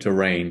winter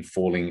rain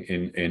falling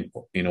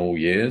in all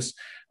years.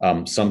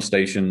 Some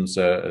stations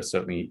are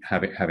certainly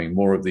having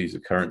more of these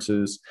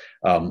occurrences.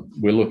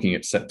 We're looking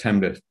at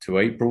September to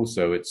April,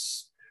 so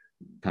it's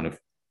kind of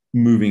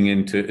moving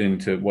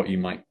into what you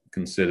might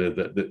consider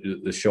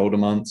the shoulder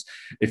months.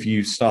 If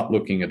you start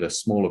looking at a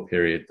smaller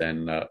period,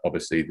 then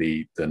obviously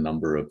the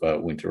number of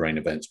winter rain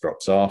events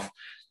drops off.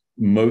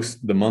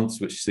 The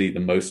months which see the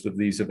most of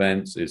these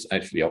events is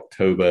actually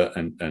October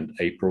and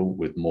April,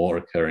 with more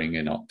occurring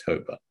in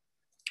October.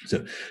 So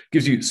it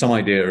gives you some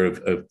idea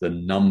of the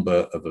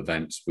number of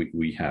events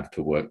we have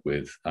to work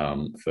with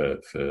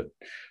for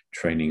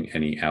training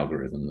any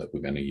algorithm that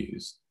we're going to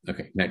use.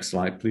 Okay, next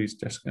slide, please,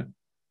 Jessica.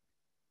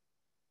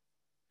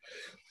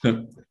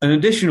 An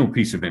additional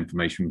piece of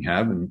information we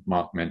have, and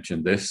Mark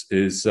mentioned this,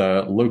 is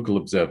local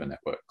observer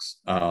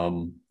networks.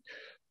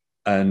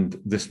 And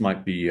this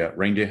might be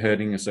reindeer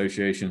herding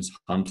associations,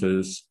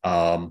 hunters,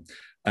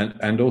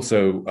 and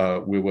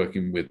also we're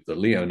working with the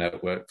LEO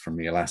network from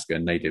the Alaska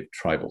Native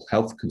Tribal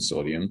Health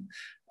Consortium,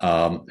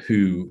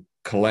 who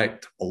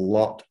collect a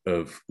lot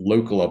of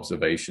local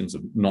observations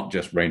of not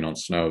just rain on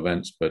snow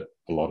events, but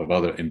a lot of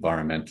other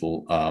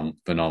environmental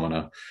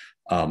phenomena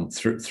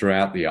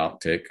throughout the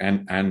Arctic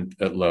and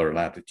at lower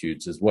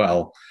latitudes as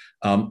well,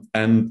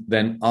 and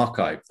then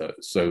archive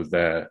those. So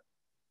they're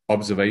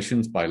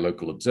observations by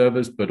local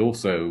observers, but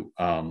also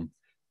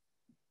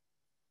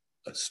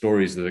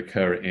stories that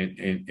occur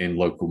in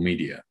local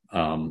media.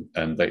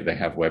 And they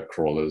have web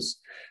crawlers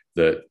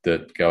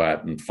that go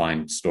out and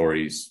find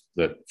stories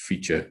that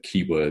feature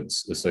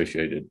keywords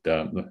associated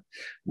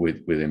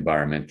with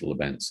environmental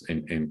events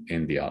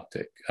in the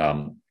Arctic.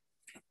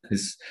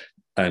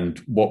 And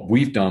what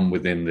we've done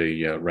within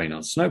the Rain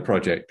on Snow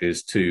project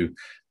is to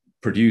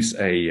produce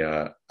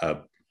a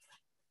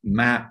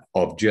map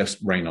of just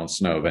rain on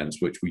snow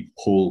events, which we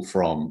pull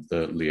from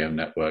the LEO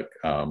network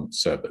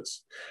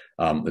servers.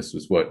 This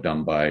was work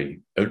done by,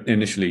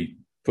 initially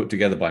put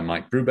together by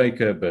Mike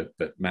Brubaker,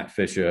 but Matt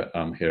Fisher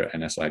here at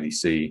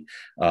NSIDC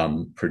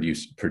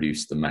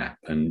produced the map.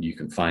 And you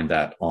can find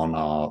that on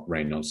our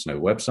Rain on Snow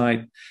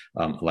website.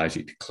 Allows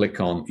you to click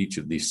on each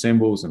of these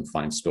symbols and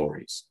find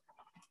stories.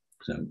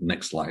 So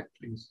next slide,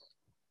 please.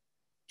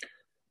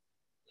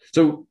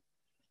 So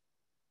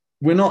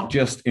we're not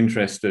just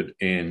interested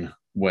in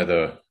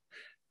whether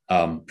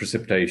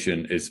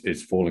precipitation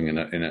is falling in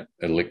a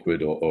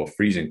liquid or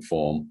freezing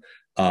form.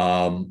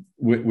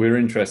 We're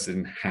interested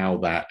in how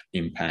that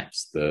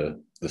impacts the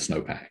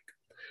snowpack.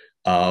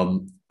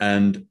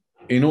 And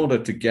in order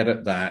to get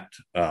at that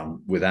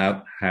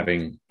without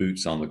having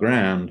boots on the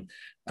ground,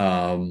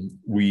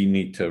 we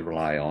need to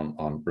rely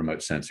on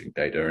remote sensing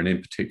data, and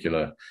in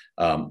particular,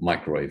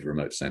 microwave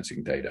remote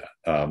sensing data.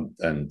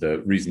 And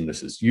the reason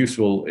this is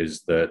useful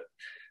is that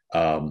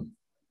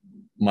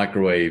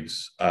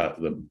microwaves,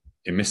 the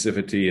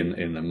emissivity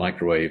in the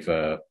microwave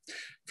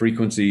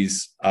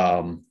frequencies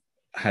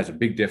has a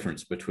big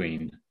difference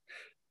between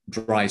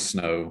dry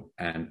snow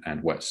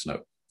and wet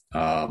snow.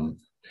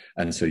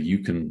 And so you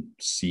can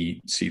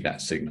see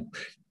that signal.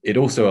 It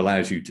also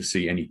allows you to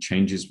see any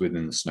changes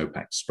within the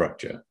snowpack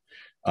structure.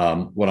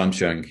 What I'm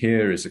showing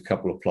here is a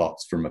couple of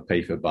plots from a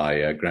paper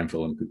by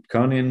Grenfell and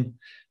Putkonen,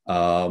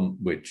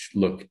 which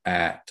look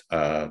at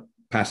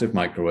passive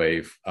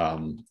microwave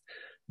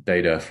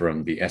data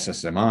from the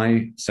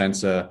SSMI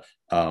sensor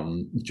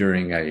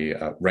during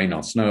a rain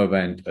on snow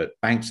event at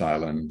Banks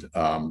Island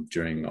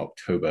during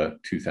October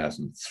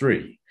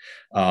 2003.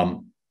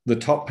 The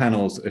top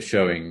panels are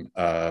showing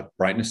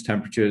brightness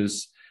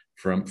temperatures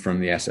from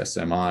the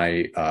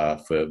SSMI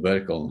for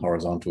vertical and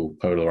horizontal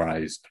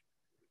polarized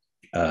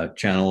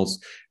channels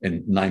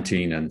in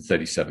 19 and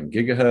 37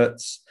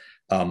 gigahertz.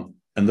 And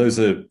those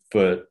are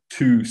for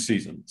 2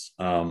 seasons,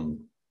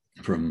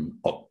 from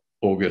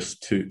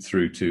August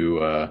through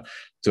to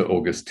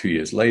August 2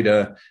 years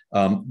later.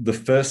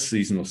 The first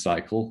seasonal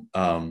cycle,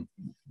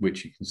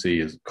 which you can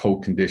see is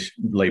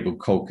labeled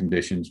cold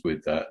conditions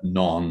with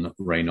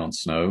non-rain on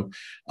snow,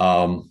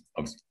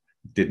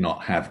 did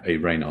not have a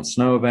rain on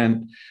snow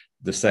event.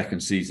 The second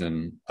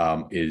season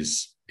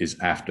is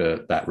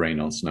after that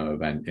rain on snow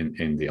event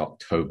in the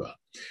October.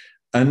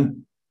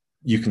 And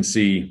you can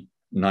see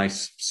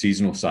nice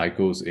seasonal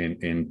cycles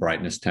in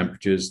brightness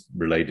temperatures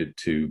related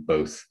to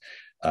both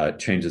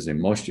changes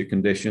in moisture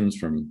conditions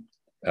from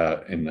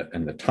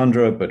in the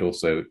tundra, but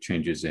also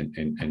changes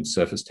in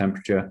surface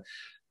temperature,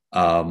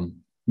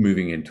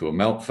 moving into a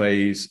melt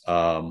phase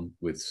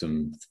with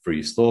some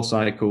freeze-thaw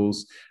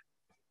cycles.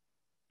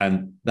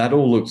 And that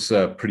all looks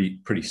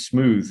pretty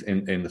smooth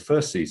in the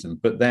first season.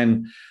 But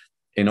then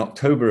in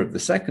October of the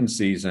second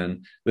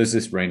season, there's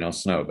this rain on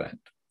snow event.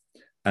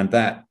 And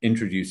that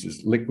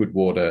introduces liquid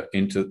water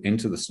into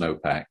the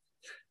snowpack,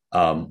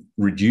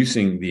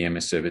 reducing the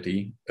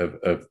emissivity of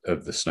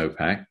the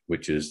snowpack,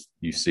 which is,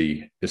 you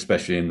see,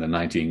 especially in the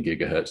 19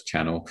 gigahertz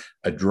channel,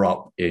 a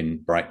drop in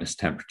brightness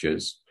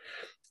temperatures.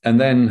 And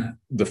then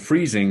the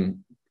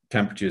freezing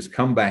temperatures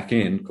come back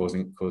in,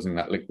 causing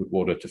that liquid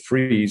water to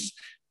freeze,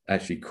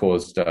 actually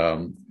caused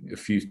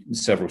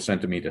several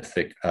centimeter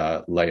thick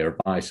layer of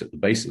ice at the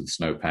base of the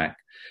snowpack.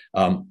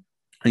 And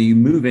you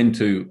move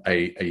into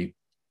a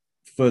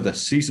further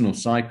seasonal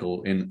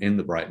cycle in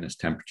the brightness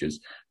temperatures.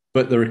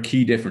 But there are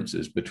key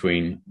differences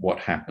between what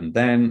happened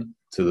then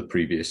to the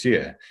previous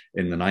year.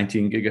 In the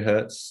 19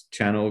 gigahertz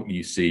channel,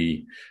 you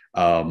see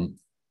a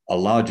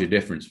larger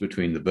difference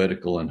between the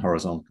vertical and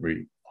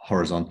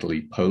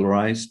horizontally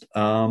polarized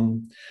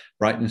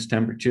brightness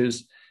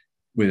temperatures.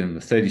 Within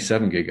the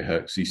 37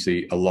 gigahertz, you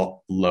see a lot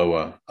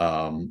lower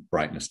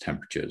brightness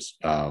temperatures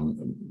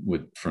from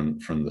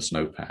the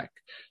snowpack.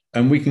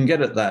 And we can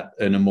get at that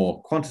in a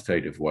more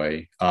quantitative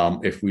way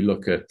if we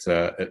look at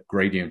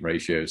gradient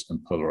ratios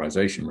and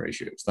polarization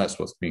ratios. That's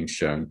what's being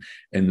shown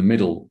in the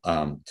middle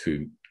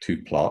two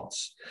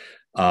plots.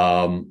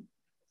 And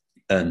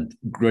And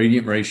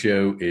gradient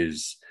ratio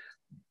is,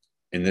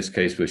 in this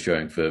case, we're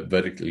showing for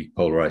vertically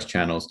polarized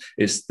channels,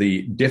 it's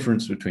the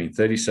difference between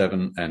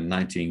 37 and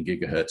 19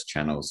 gigahertz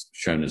channels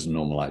shown as a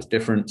normalized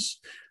difference.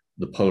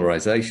 The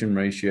polarization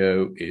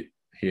ratio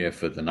here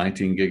for the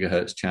 19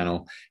 gigahertz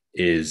channel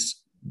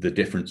is the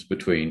difference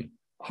between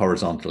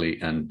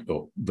horizontally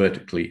or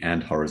vertically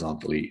and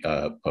horizontally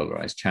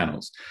polarized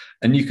channels.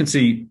 And you can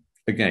see,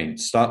 again,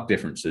 stark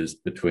differences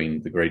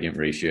between the gradient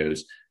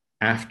ratios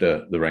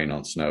after the rain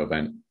on snow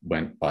event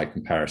went by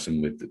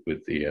comparison with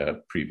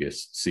the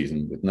previous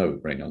season with no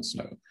rain on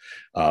snow.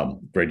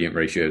 Gradient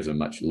ratios are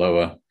much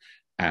lower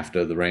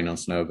after the rain on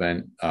snow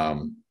event,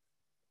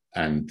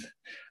 and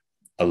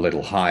a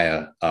little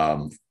higher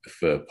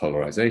for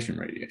polarization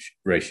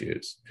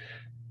ratios.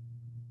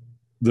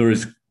 There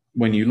is,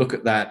 when you look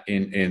at that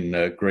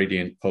in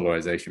gradient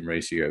polarization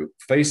ratio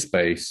phase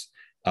space,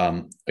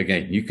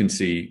 again, you can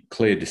see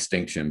clear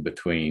distinction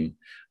between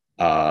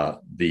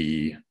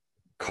the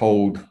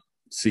cold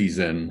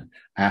season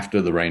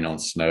after the rain on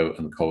snow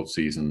and the cold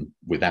season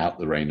without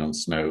the rain on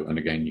snow. And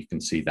again, you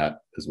can see that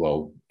as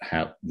well,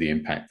 how the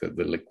impact that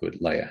the liquid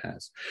layer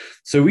has.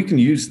 So we can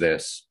use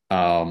this,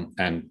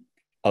 and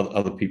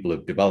other people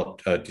have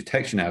developed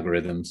detection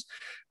algorithms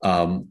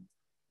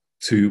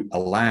to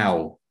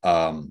allow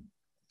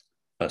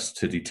us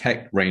to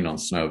detect rain on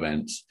snow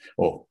events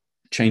or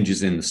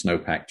changes in the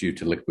snowpack due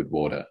to liquid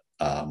water.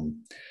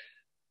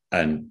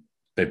 And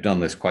they've done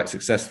this quite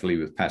successfully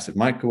with passive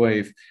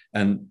microwave,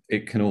 and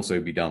it can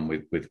also be done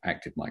with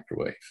active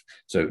microwave.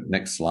 So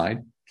next slide,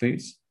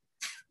 please.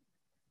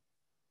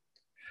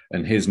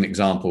 And here's an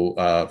example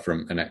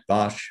from Annette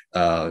Bosch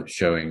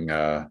showing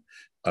a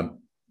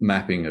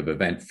mapping of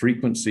event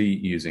frequency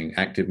using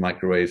active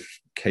microwave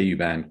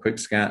Ku-band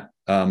quickscat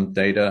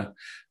data.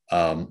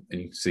 And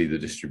you can see the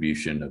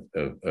distribution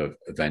of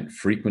event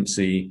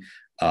frequency.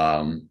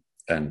 And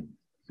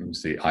you can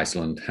see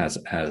Iceland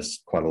has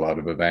quite a lot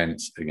of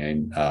events.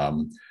 Again,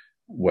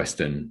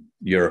 Western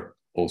Europe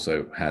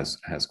also has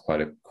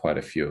quite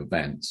a few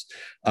events.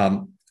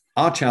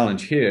 Our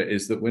challenge here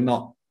is that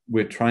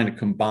we're trying to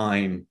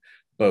combine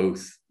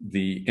both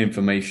the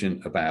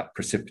information about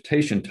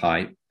precipitation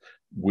type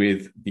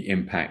with the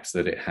impacts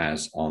that it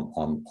has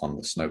on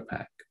the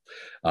snowpack.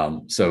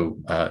 So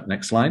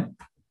next slide.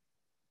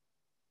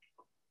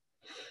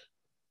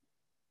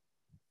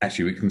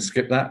 Actually, we can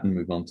skip that and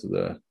move on to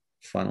the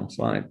final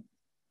slide.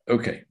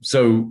 Okay,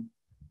 so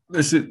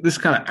this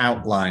kind of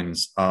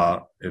outlines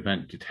our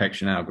event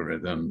detection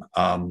algorithm.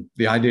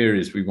 The idea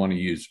is we want to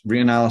use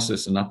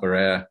reanalysis and upper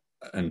air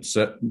and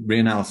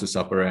reanalysis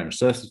upper air and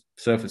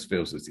surface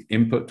fields as the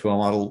input to our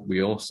model.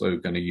 We're also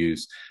going to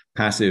use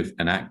passive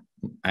and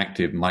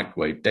active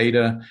microwave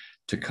data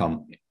to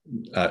come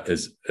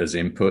as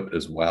input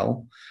as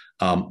well.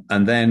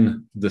 And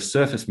then the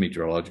surface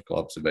meteorological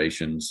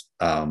observations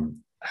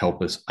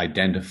help us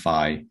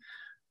identify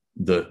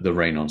the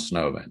rain on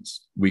snow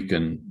events. We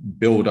can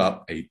build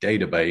up a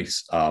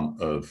database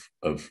of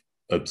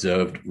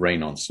observed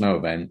rain on snow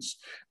events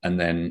and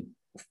then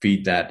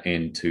feed that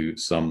into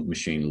some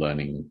machine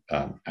learning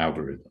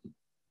algorithm.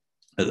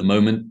 At the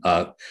moment,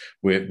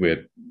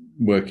 we're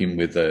working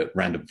with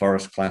random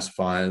forest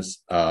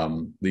classifiers.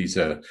 These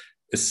are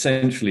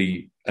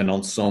essentially an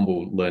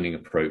ensemble learning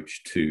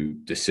approach to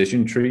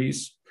decision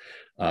trees.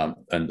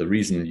 And the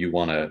reason you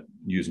want to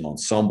use an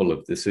ensemble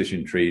of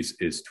decision trees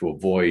is to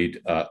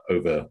avoid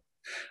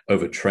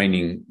over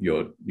training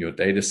your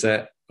data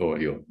set or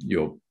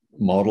your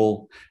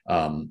model.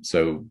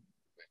 So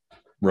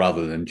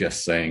rather than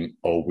just saying,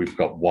 oh, we've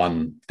got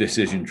one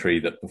decision tree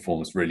that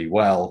performs really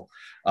well,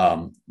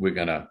 we're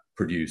going to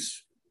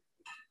produce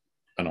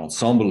an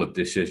ensemble of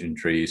decision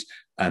trees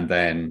and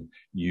then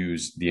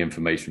use the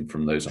information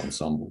from those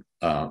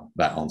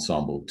that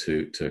ensemble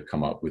to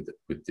come up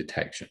with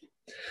detection.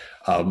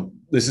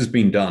 This has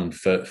been done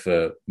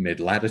for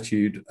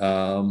mid-latitude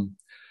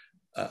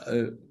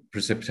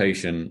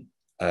precipitation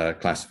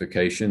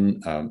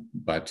classification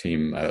by a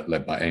team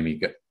led by Amy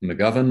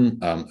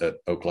McGovern at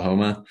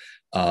Oklahoma.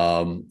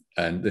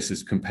 And this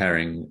is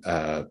comparing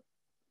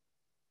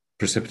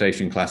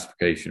precipitation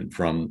classification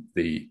from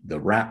the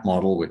RAP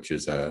model, which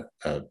is a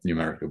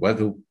numerical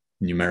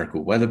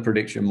weather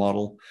prediction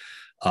model,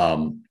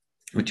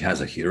 which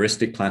has a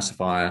heuristic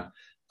classifier,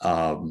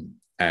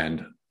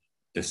 and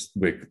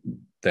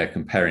they're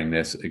comparing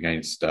this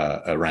against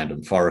a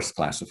random forest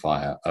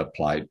classifier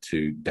applied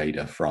to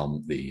data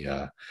from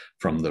the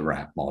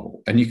RAP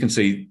model. And you can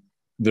see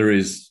there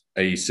is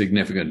a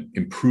significant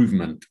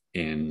improvement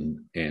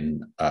in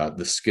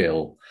the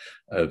skill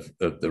of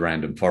the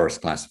random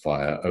forest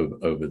classifier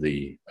over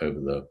the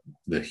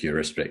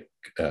heuristic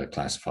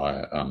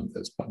classifier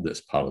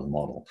that's part of the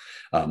model.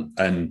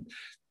 And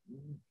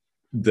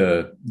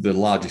the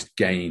largest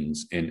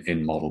gains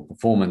in model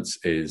performance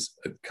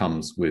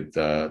comes with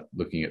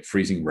looking at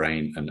freezing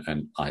rain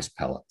and ice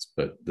pellets,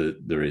 but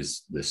there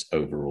is this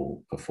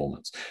overall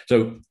performance.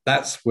 So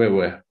that's where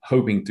we're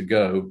hoping to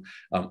go.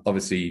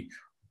 Obviously,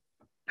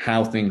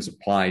 how things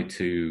apply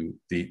to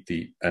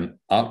an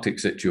Arctic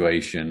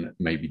situation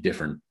may be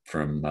different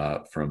from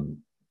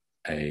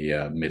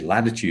a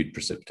mid-latitude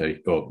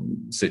precipitation or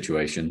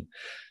situation.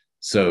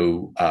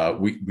 So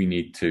we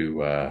need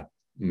to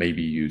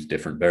maybe use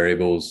different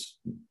variables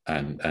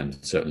and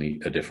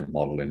certainly a different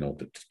model in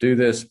order to do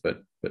this.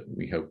 But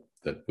we hope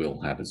that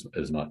we'll have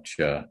as much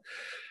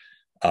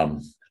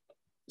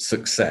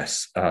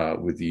success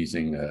with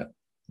using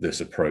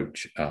this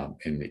approach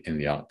in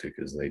the Arctic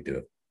as they do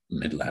at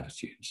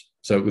mid-latitudes.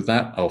 So with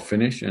that, I'll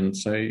finish and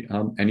say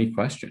any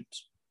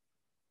questions.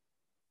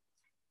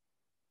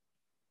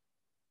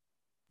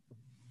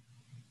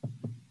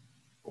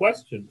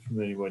 Questions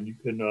from anyone? You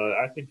can,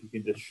 I think you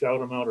can just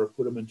shout them out or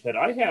put them in chat.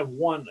 I have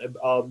one.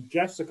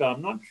 Jessica,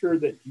 I'm not sure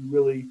that you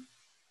really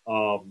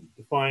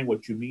define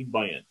what you mean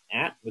by an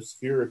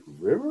atmospheric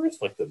river.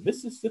 It's like the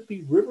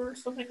Mississippi River or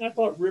something. I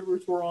thought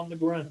rivers were on the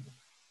ground.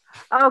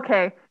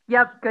 Okay.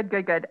 Yep.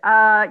 Good.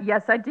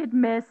 Yes, I did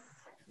miss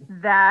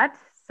that.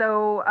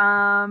 So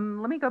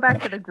let me go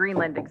back to the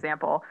Greenland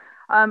example.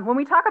 When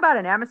we talk about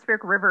an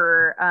atmospheric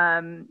river,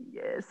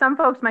 some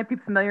folks might be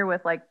familiar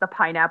with like the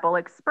Pineapple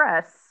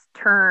Express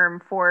term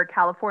for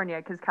California,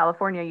 because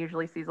California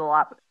usually sees a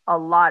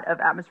lot of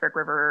atmospheric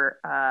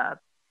river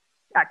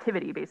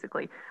activity,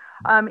 basically.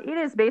 It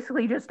is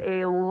basically just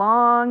a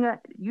long,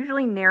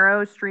 usually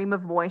narrow stream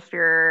of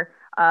moisture,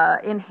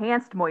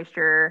 enhanced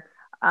moisture,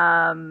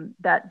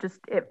 that just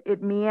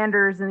it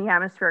meanders in the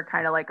atmosphere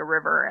kind of like a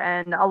river.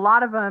 And a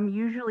lot of them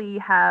usually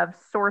have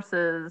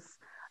sources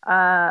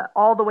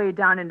all the way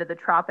down into the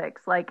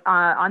tropics. Like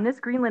on this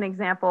Greenland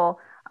example,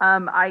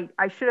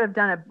 I should have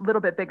done a little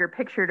bit bigger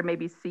picture to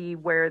maybe see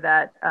where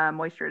that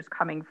moisture is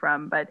coming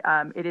from, but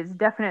it is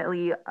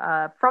definitely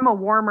from a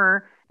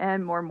warmer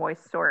and more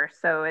moist source.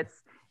 So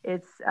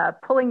it's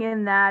pulling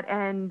in that,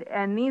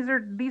 and these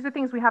are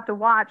things we have to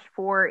watch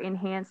for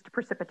enhanced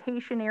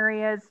precipitation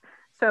areas.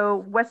 So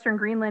Western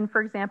Greenland,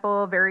 for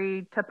example,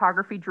 very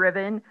topography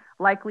driven,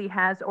 likely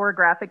has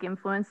orographic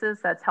influences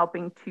that's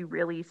helping to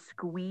really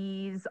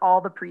squeeze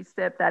all the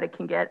precip that it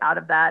can get out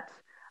of that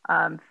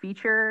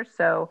feature.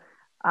 So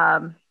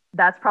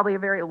that's probably a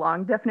very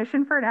long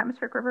definition for an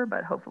atmospheric river,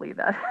 but hopefully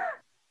that.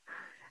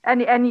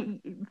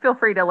 and feel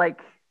free to like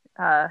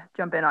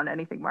jump in on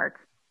anything, Mark.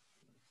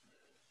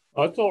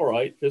 That's all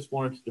right. Just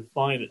wanted to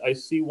define it. I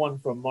see one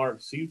from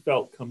Mark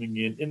Seefeld coming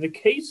in. In the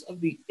case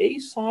of the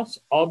ASOS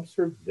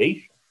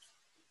observations,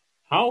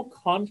 how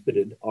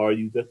confident are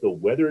you that the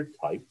weather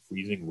type,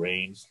 freezing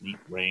rain, sleet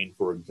rain,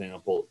 for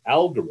example,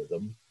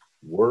 algorithms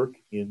work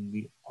in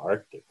the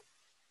Arctic?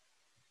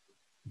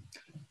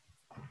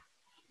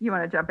 You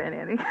want to jump in,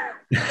 Andy?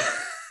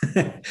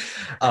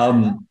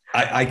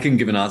 I can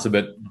give an answer,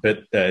 but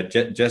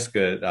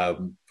Jessica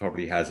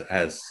probably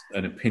has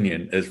an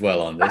opinion as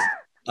well on this.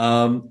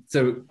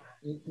 So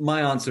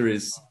my answer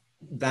is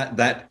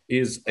that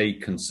is a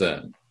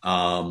concern.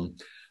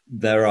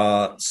 There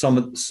are some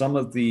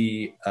of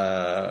the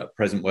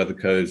present weather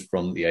codes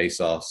from the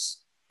ASOS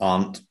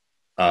aren't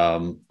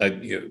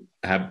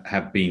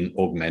have been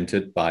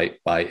augmented by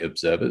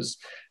observers.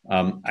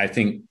 I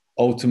think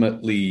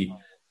ultimately,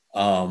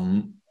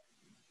 in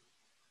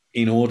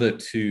order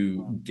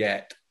to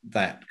get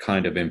that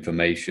kind of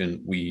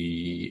information,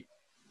 we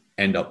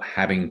end up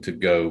having to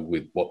go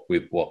with what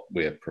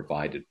we're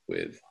provided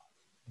with,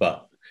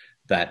 but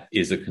that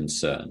is a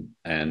concern.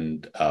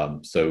 And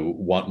so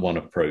one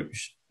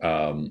approach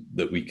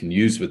that we can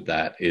use with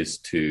that is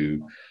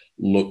to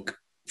look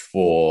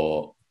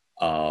for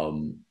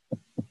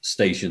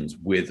stations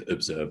with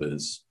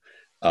observers,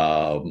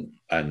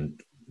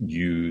 and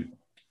you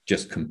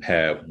just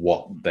compare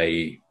what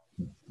they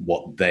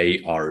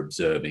are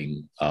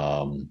observing,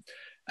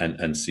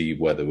 and see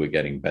whether we're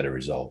getting better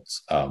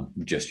results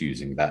just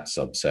using that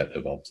subset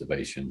of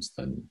observations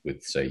than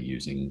with, say,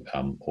 using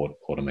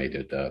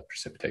automated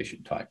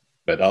precipitation type.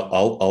 But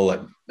I'll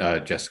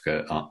let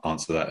Jessica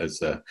answer that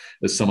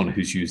as someone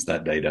who's used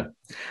that data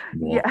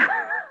more. Yeah.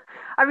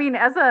 I mean,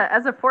 as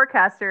a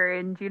forecaster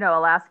in Juneau,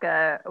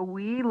 Alaska,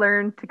 we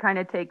learned to kind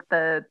of take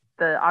the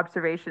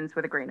observations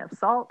with a grain of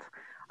salt,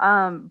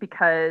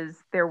 because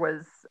there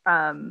was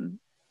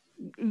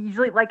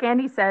usually, like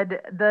Andy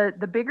said,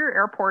 the bigger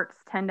airports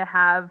tend to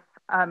have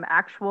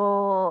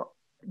actual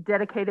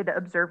dedicated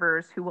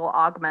observers who will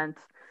augment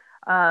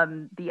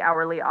the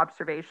hourly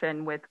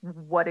observation with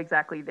what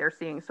exactly they're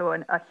seeing. So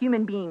a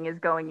human being is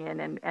going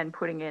in and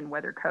putting in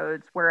weather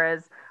codes,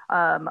 whereas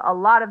a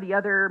lot of the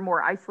other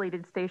more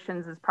isolated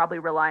stations is probably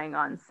relying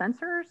on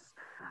sensors.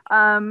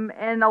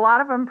 And a lot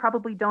of them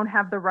probably don't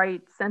have the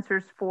right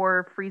sensors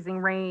for freezing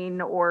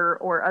rain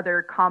or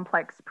other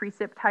complex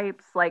precip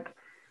types. Like,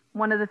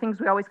 one of the things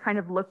we always kind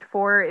of looked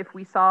for, if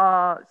we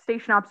saw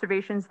station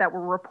observations that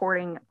were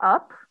reporting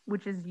up,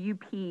 which is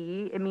UP,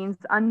 it means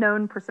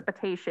unknown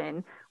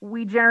precipitation.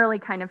 We generally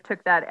kind of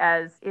took that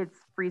as it's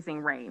freezing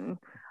rain,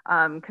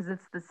 because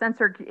it's the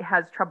sensor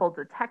has trouble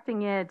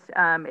detecting it.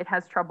 It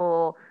has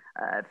trouble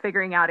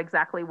figuring out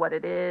exactly what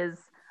it is.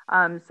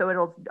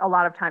 So a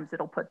lot of times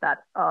it'll put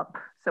that up.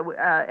 So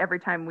every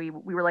time we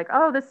were like,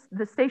 oh,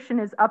 the station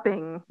is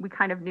upping, we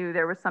kind of knew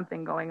there was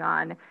something going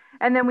on.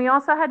 And then we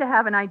also had to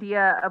have an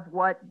idea of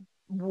what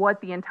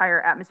the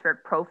entire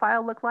atmospheric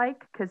profile looked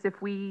like, because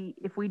if we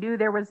knew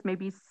there was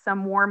maybe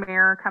some warm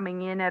air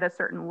coming in at a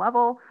certain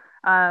level,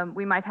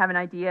 we might have an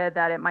idea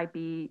that it might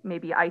be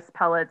maybe ice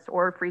pellets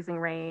or freezing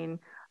rain,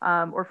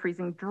 or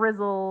freezing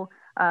drizzle.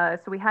 So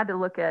we had to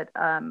look at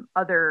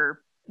other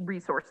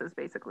resources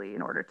basically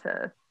in order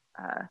to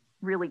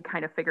really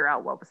kind of figure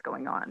out what was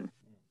going on.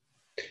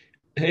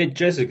 Hey,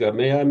 Jessica,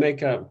 may I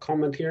make a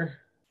comment here?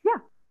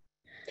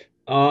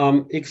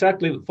 Yeah.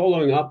 Exactly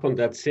following up on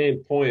that same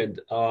point.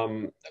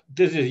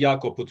 This is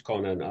Jaakko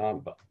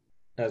Putkonen.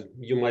 As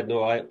you might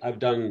know, I've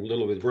done a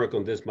little bit of work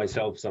on this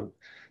myself some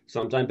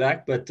time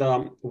back. But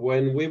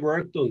when we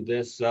worked on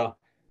this,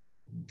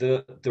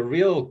 the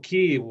real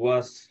key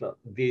was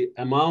the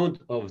amount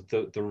of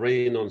the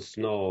rain on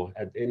snow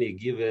at any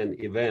given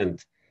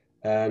event.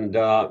 And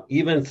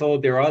even though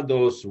there are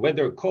those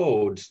weather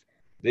codes,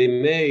 they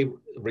may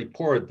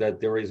report that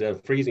there is a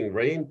freezing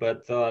rain,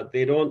 but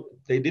they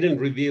didn't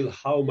reveal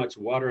how much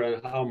water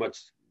and how much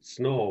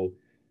snow.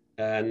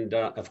 And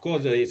of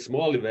course, a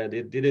small event,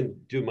 it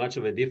didn't do much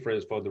of a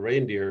difference for the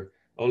reindeer.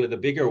 Only the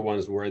bigger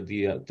ones were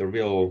the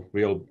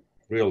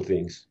real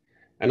things.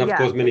 And of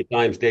course, many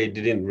times they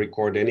didn't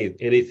record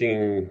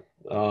anything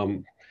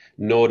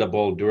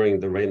notable during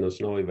the rain or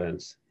snow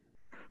events.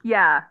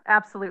 Yeah,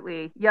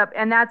 absolutely. Yep.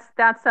 And that's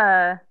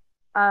I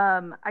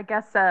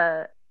guess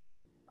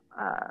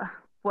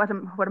what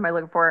am I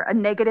looking for? A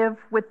negative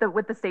with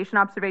the station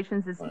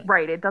observations is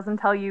right. It doesn't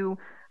tell you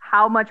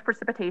how much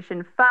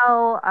precipitation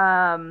fell.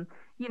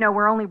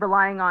 We're only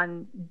relying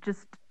on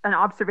just an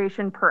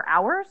observation per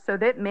hour, so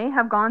that may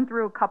have gone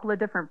through a couple of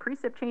different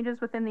precip changes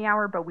within the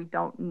hour, but we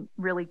don't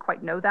really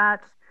quite know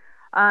that.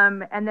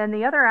 And then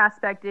the other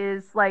aspect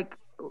is like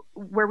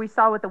where we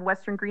saw with the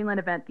Western Greenland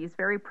event, these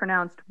very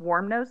pronounced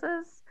warm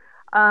noses.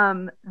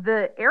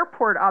 The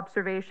airport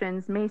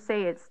observations may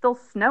say it's still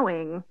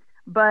snowing,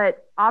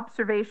 but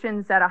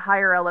observations at a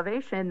higher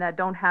elevation that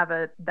don't have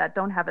a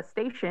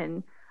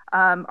station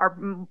are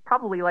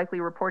probably likely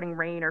reporting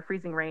rain or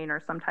freezing rain or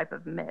some type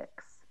of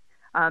mix.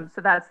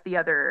 So that's the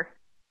other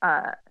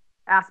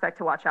aspect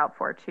to watch out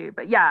for too.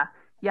 But yeah,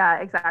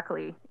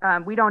 exactly.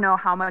 We don't know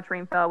how much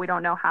rain fell. We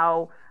don't know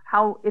how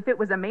if it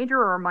was a major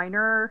or a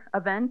minor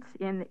event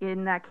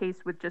in that case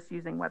with just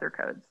using weather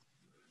codes.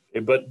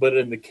 But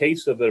in the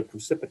case of a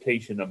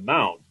precipitation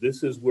amount,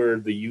 this is where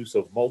the use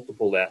of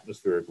multiple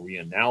atmospheric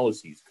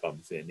reanalyses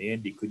comes in.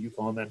 Andy, could you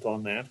comment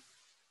on that?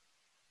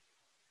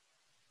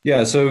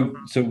 Yeah. So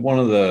one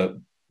of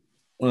the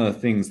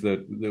things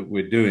that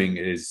we're doing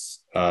is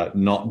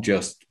not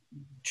just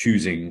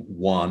choosing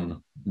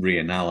one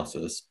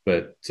reanalysis,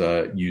 but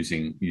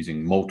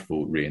using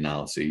multiple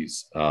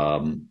reanalyses.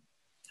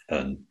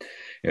 And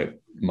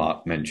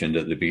Mark mentioned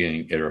at the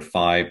beginning ERA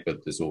 5,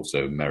 but there's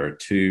also MERA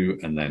 2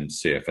 and then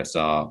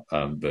CFSR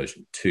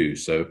version 2.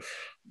 So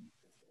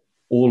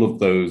all of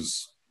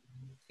those,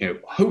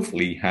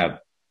 hopefully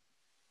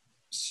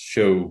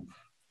show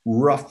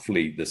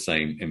roughly the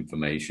same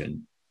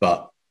information,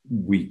 but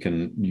we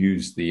can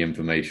use the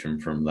information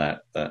from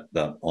that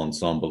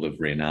ensemble of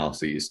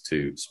reanalyses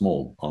to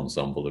small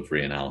ensemble of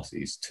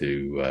reanalyses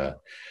to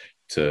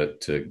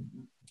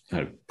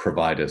kind of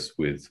provide us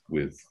with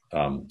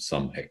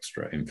some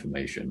extra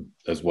information,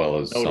 as well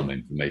as some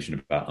information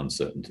about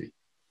uncertainty.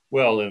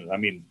 Well, I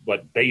mean,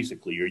 but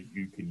basically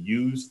you can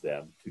use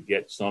them to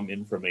get some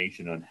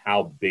information on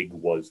how big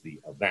was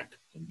the event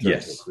in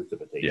terms of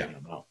precipitation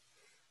amount.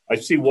 I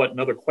see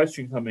another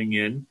question coming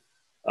in.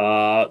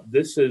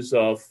 This is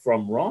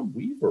from Ron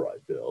Weaver,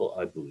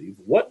 I believe.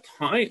 What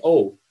time?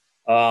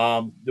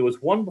 There was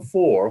one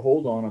before.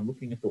 Hold on, I'm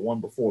looking at the one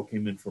before.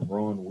 Came in from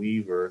Ron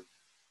Weaver.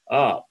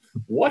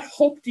 What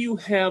hope do you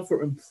have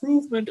for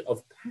improvement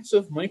of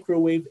passive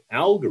microwave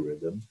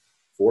algorithms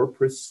for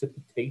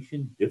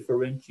precipitation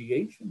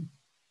differentiation?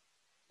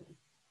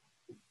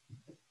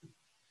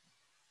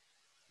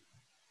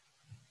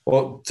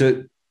 Well,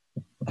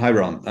 hi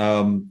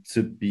Ron.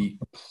 To be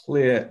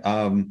clear,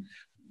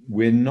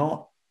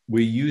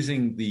 we're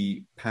using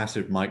the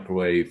passive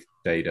microwave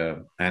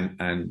data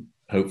and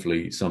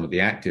hopefully some of the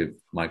active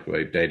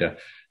microwave data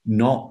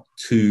not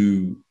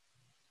to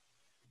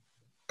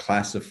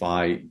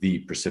classify the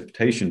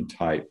precipitation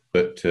type,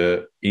 but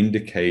to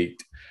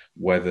indicate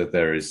whether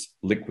there is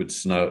liquid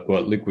snow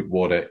or liquid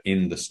water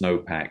in the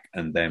snowpack,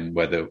 and then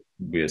whether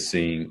we're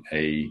seeing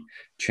a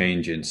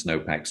change in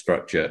snowpack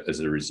structure as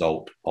a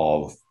result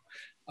of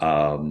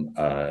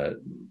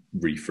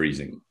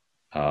refreezing.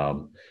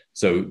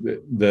 So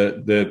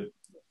the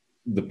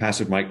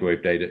passive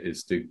microwave data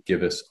is to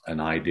give us an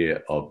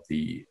idea of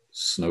the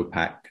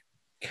snowpack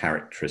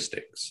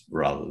characteristics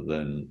rather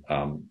than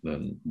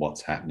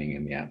what's happening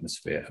in the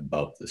atmosphere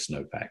above the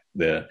snowpack.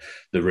 The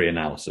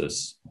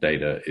reanalysis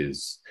data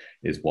is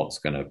what's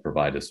going to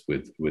provide us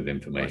with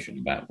information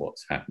about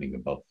what's happening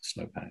above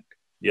the snowpack.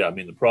 Yeah, I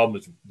mean the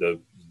problem is the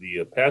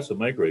passive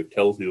microwave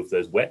tells you if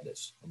there's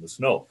wetness on the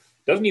snow.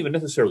 Doesn't even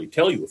necessarily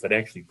tell you if it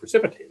actually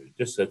precipitated. It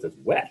just says it's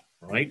wet,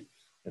 right?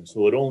 And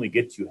so it only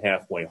gets you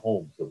halfway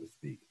home, so to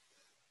speak.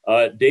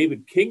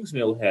 David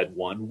Kingsmill had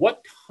one.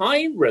 What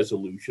time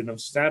resolution of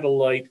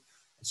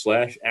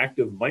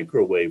satellite/active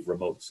microwave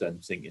remote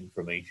sensing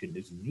information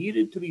is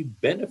needed to be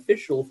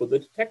beneficial for the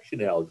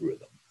detection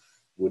algorithm?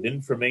 Would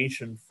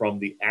information from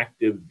the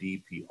active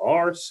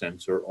DPR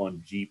sensor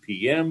on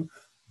GPM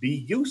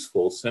be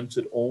useful since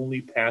it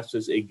only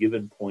passes a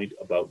given point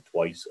about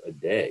twice a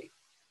day?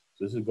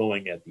 So this is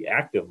going at the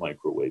active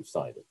microwave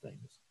side of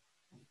things.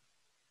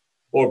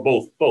 Or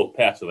both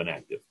passive and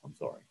active, I'm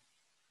sorry.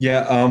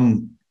 Yeah,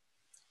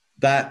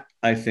 that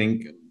I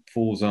think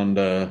falls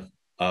under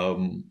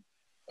an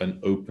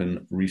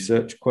open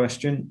research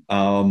question.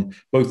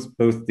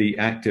 Both the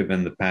active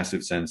and the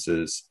passive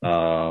sensors,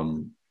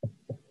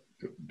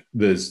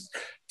 there's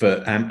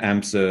for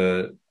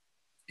AMSA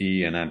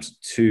E and AMSA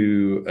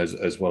 2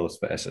 as well as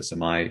for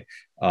SSMI,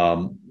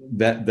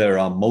 that there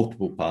are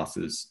multiple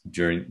passes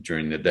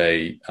during the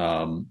day,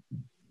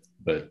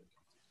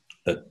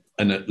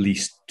 and at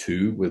least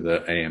two with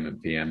the AM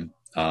and PM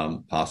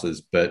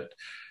passes. But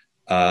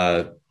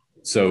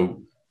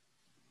so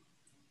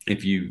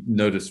if you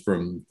notice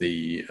from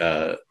the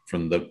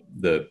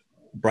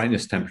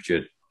brightness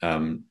temperature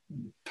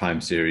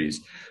time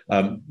series,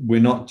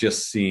 we're not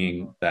just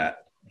seeing that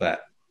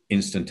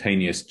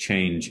instantaneous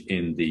change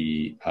in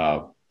the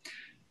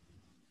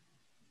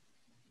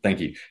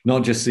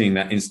not just seeing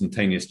that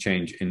instantaneous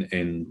change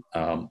in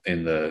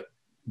the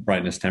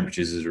brightness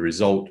temperatures as a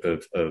result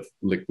of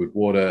liquid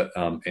water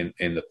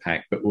in the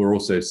pack, but we're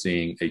also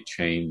seeing a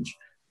change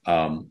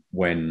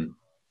when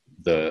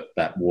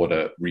that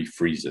water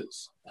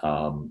refreezes,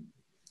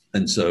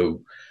 and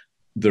so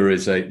there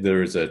is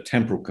a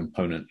temporal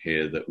component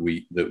here that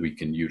we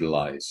can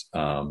utilize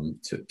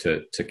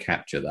to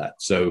capture that.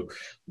 So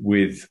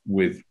with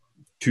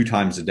 2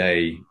 times a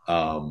day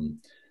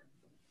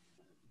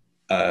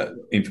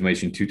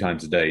information 2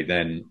 times a day,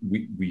 then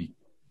we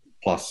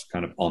plus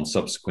kind of on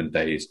subsequent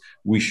days,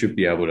 we should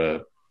be able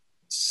to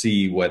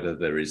see whether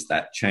there is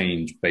that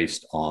change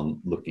based on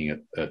looking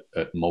at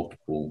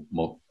multiple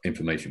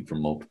information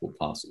from multiple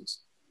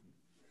passes.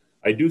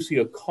 I do see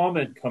a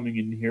comment coming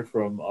in here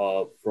from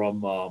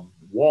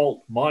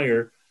Walt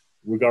Meyer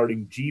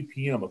regarding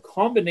GPM, a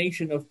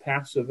combination of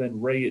passive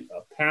and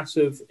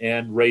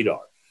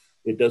radar.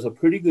 It does a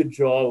pretty good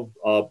job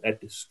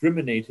at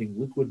discriminating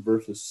liquid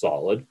versus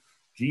solid.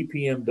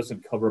 GPM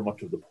doesn't cover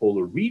much of the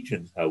polar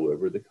regions,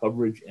 however. The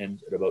coverage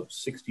ends at about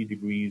 60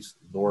 degrees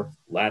north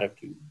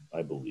latitude,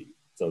 I believe.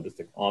 So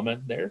just a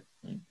comment there.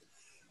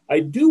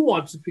 I do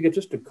want to speak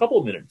just a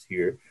couple minutes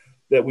here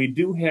that we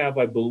do have,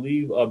 I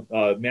believe,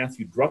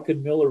 Matthew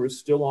Druckenmiller is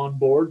still on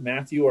board.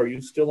 Matthew, are you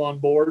still on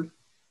board?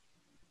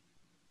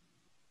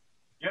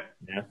 Yep.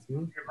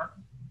 Matthew?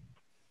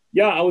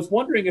 Yeah, I was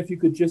wondering if you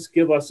could just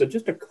give us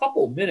just a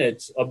couple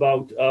minutes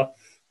about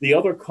the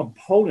other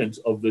components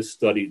of this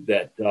study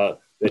that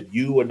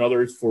you and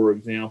others, for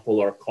example,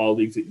 our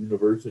colleagues at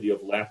University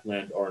of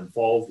Lapland are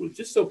involved with,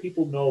 just so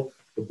people know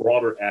the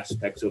broader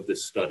aspects of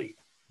this study.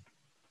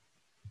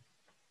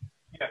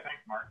 Yeah,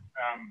 thanks, Mark.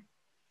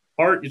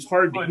 It's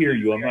hard to hear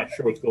you. I'm not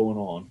sure what's going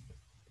on.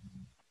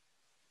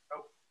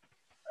 Oh,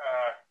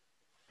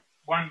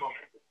 one moment.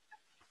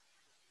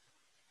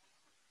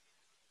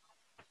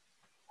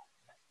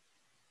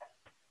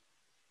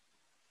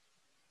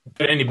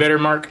 Any better,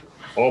 Mark?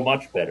 Oh,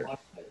 much better.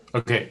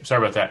 Okay,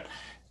 sorry about that.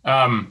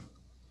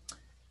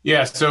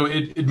 Yeah, so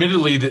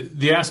admittedly,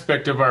 the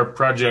aspect of our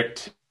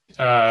project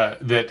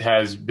that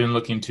has been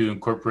looking to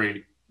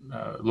incorporate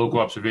local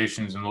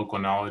observations and local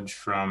knowledge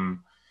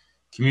from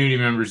community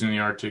members in the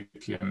Arctic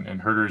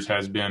and herders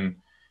has been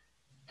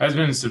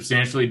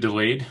substantially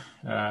delayed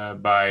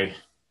by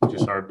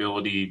just our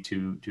ability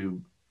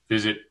to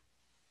visit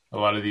a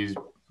lot of these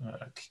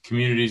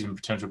communities and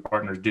potential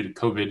partners due to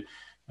COVID.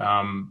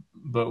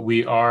 But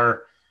we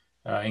are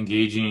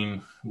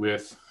engaging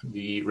with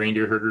the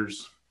Reindeer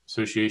Herders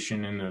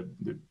Association in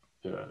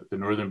the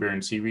Northern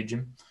Barents Sea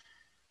region.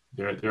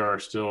 There are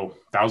still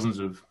thousands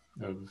of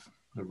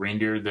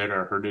reindeer that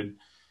are herded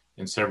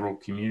in several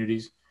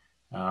communities.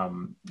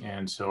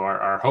 And so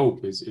our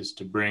hope is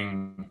to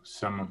bring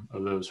some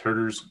of those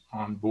herders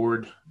on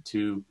board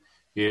to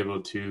be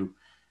able to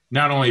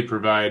not only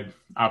provide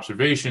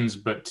observations,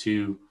 but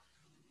to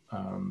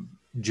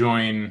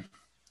join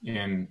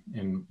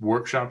in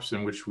workshops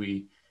in which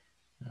we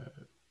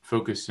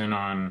focus in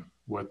on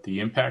what the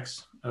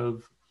impacts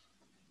of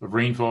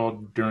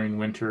rainfall during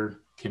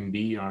winter can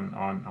be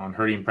on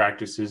herding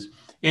practices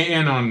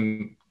and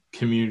on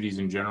communities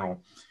in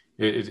general.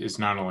 It's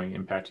not only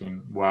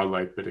impacting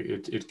wildlife, but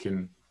it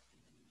can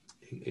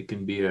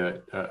be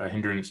a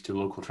hindrance to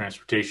local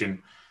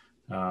transportation.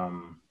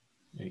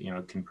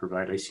 It can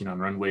provide icing on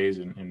runways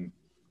and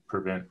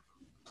prevent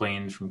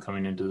planes from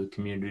coming into the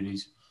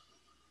communities.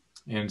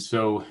 And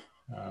so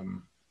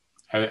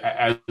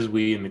as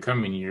we in the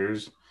coming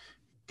years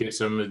get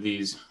some of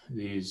these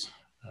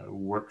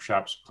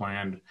workshops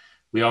planned,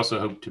 we also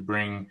hope to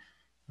bring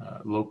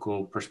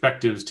local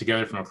perspectives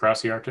together from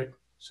across the Arctic.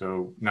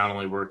 So not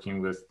only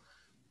working with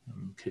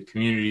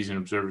communities and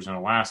observers in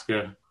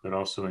Alaska, but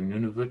also in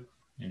Nunavut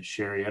and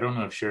Sherry. I don't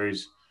know if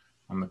Sherry's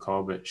on the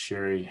call, but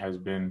Sherry has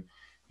been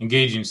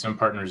engaging some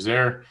partners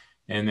there.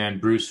 And then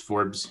Bruce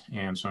Forbes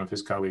and some of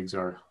his colleagues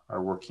are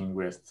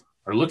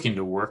looking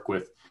to work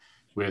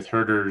with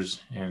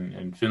herders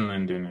in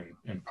Finland and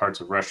in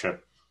parts of Russia.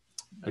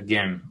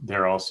 Again,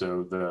 there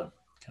also the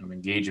kind of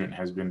engagement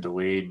has been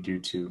delayed due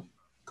to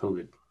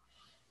COVID.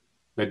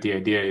 But the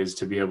idea is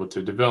to be able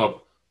to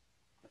develop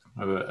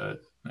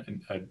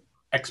an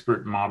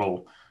expert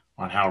model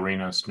on how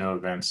rain and snow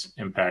events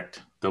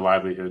impact the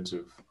livelihoods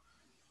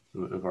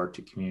of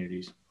Arctic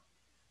communities.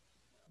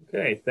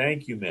 Okay,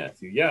 thank you,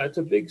 Matthew. Yeah, it's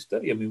a big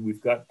study. I mean,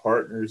 we've got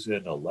partners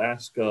in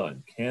Alaska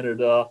and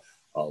Canada,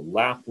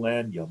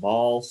 Lapland,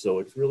 Yamal, so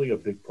it's really a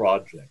big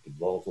project.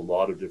 Involves a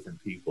lot of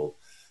different people.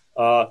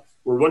 We're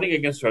running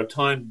against our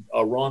time.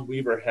 Ron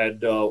Weaver had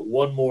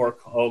one more.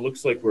 Oh,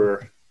 looks like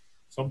we're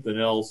something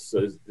else.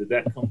 Did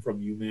that come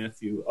from you,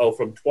 Matthew? Oh,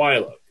 from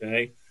Twyla,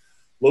 okay.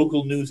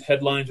 Local news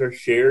headlines are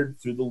shared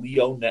through the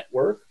Leo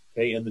network,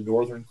 okay, and the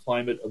Northern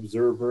Climate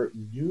Observer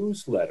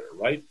newsletter,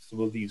 right? Some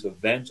of these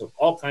events, of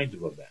all kinds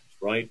of events,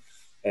 right?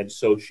 And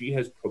so she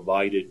has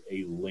provided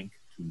a link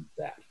to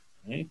that,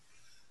 okay?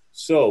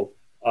 So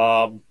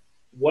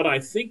what I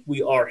think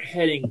we are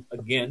heading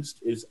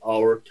against is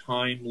our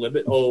time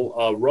limit.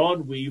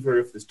 Ron Weaver,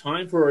 if there's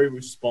time for a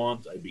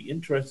response, I'd be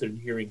interested in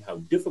hearing how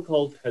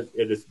difficult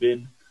it has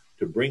been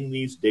to bring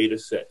these data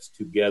sets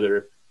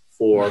together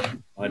for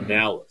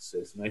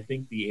analysis. And I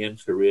think the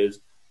answer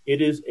is,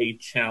 it is a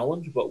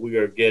challenge, but we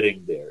are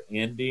getting there.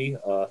 Andy,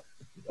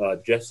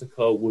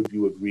 Jessica, would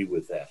you agree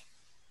with that?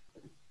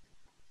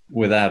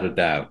 Without a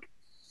doubt.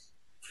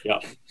 Yeah,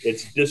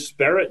 it's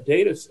disparate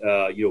data.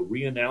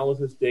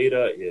 Reanalysis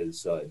data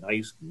is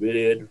nice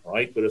gridded,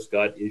 right? But it's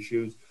got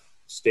issues.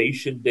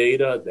 Station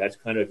data, that's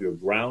kind of your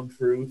ground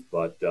truth,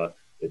 but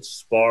it's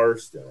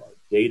sparse. There are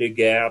data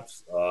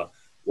gaps.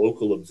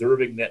 Local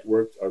observing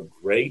networks are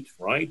great,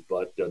 right?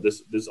 But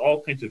there's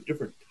all kinds of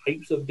different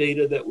types of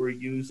data that we're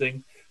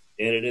using.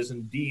 And it is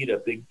indeed a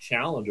big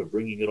challenge of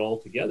bringing it all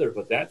together.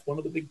 But that's one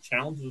of the big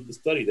challenges of the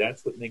study.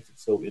 That's what makes it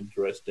so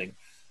interesting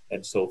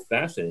and so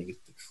fascinating, is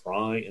to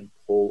try and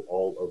pull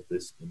all of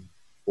this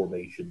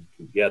information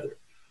together.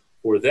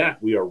 For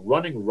that, we are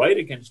running right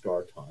against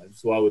our time.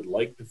 So I would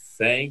like to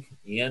thank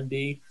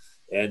Andy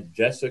and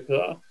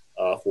Jessica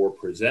for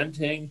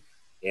presenting.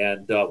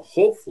 And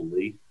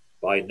hopefully,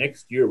 by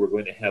next year, we're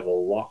going to have a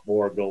lot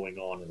more going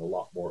on and a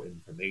lot more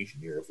information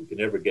here, if we can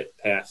ever get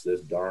past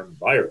this darn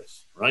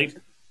virus, right?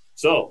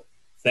 So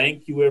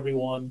thank you,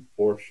 everyone,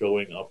 for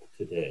showing up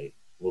today.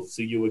 We'll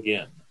see you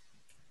again.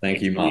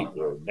 Thank you, Mark.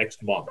 Or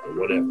next month or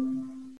whatever.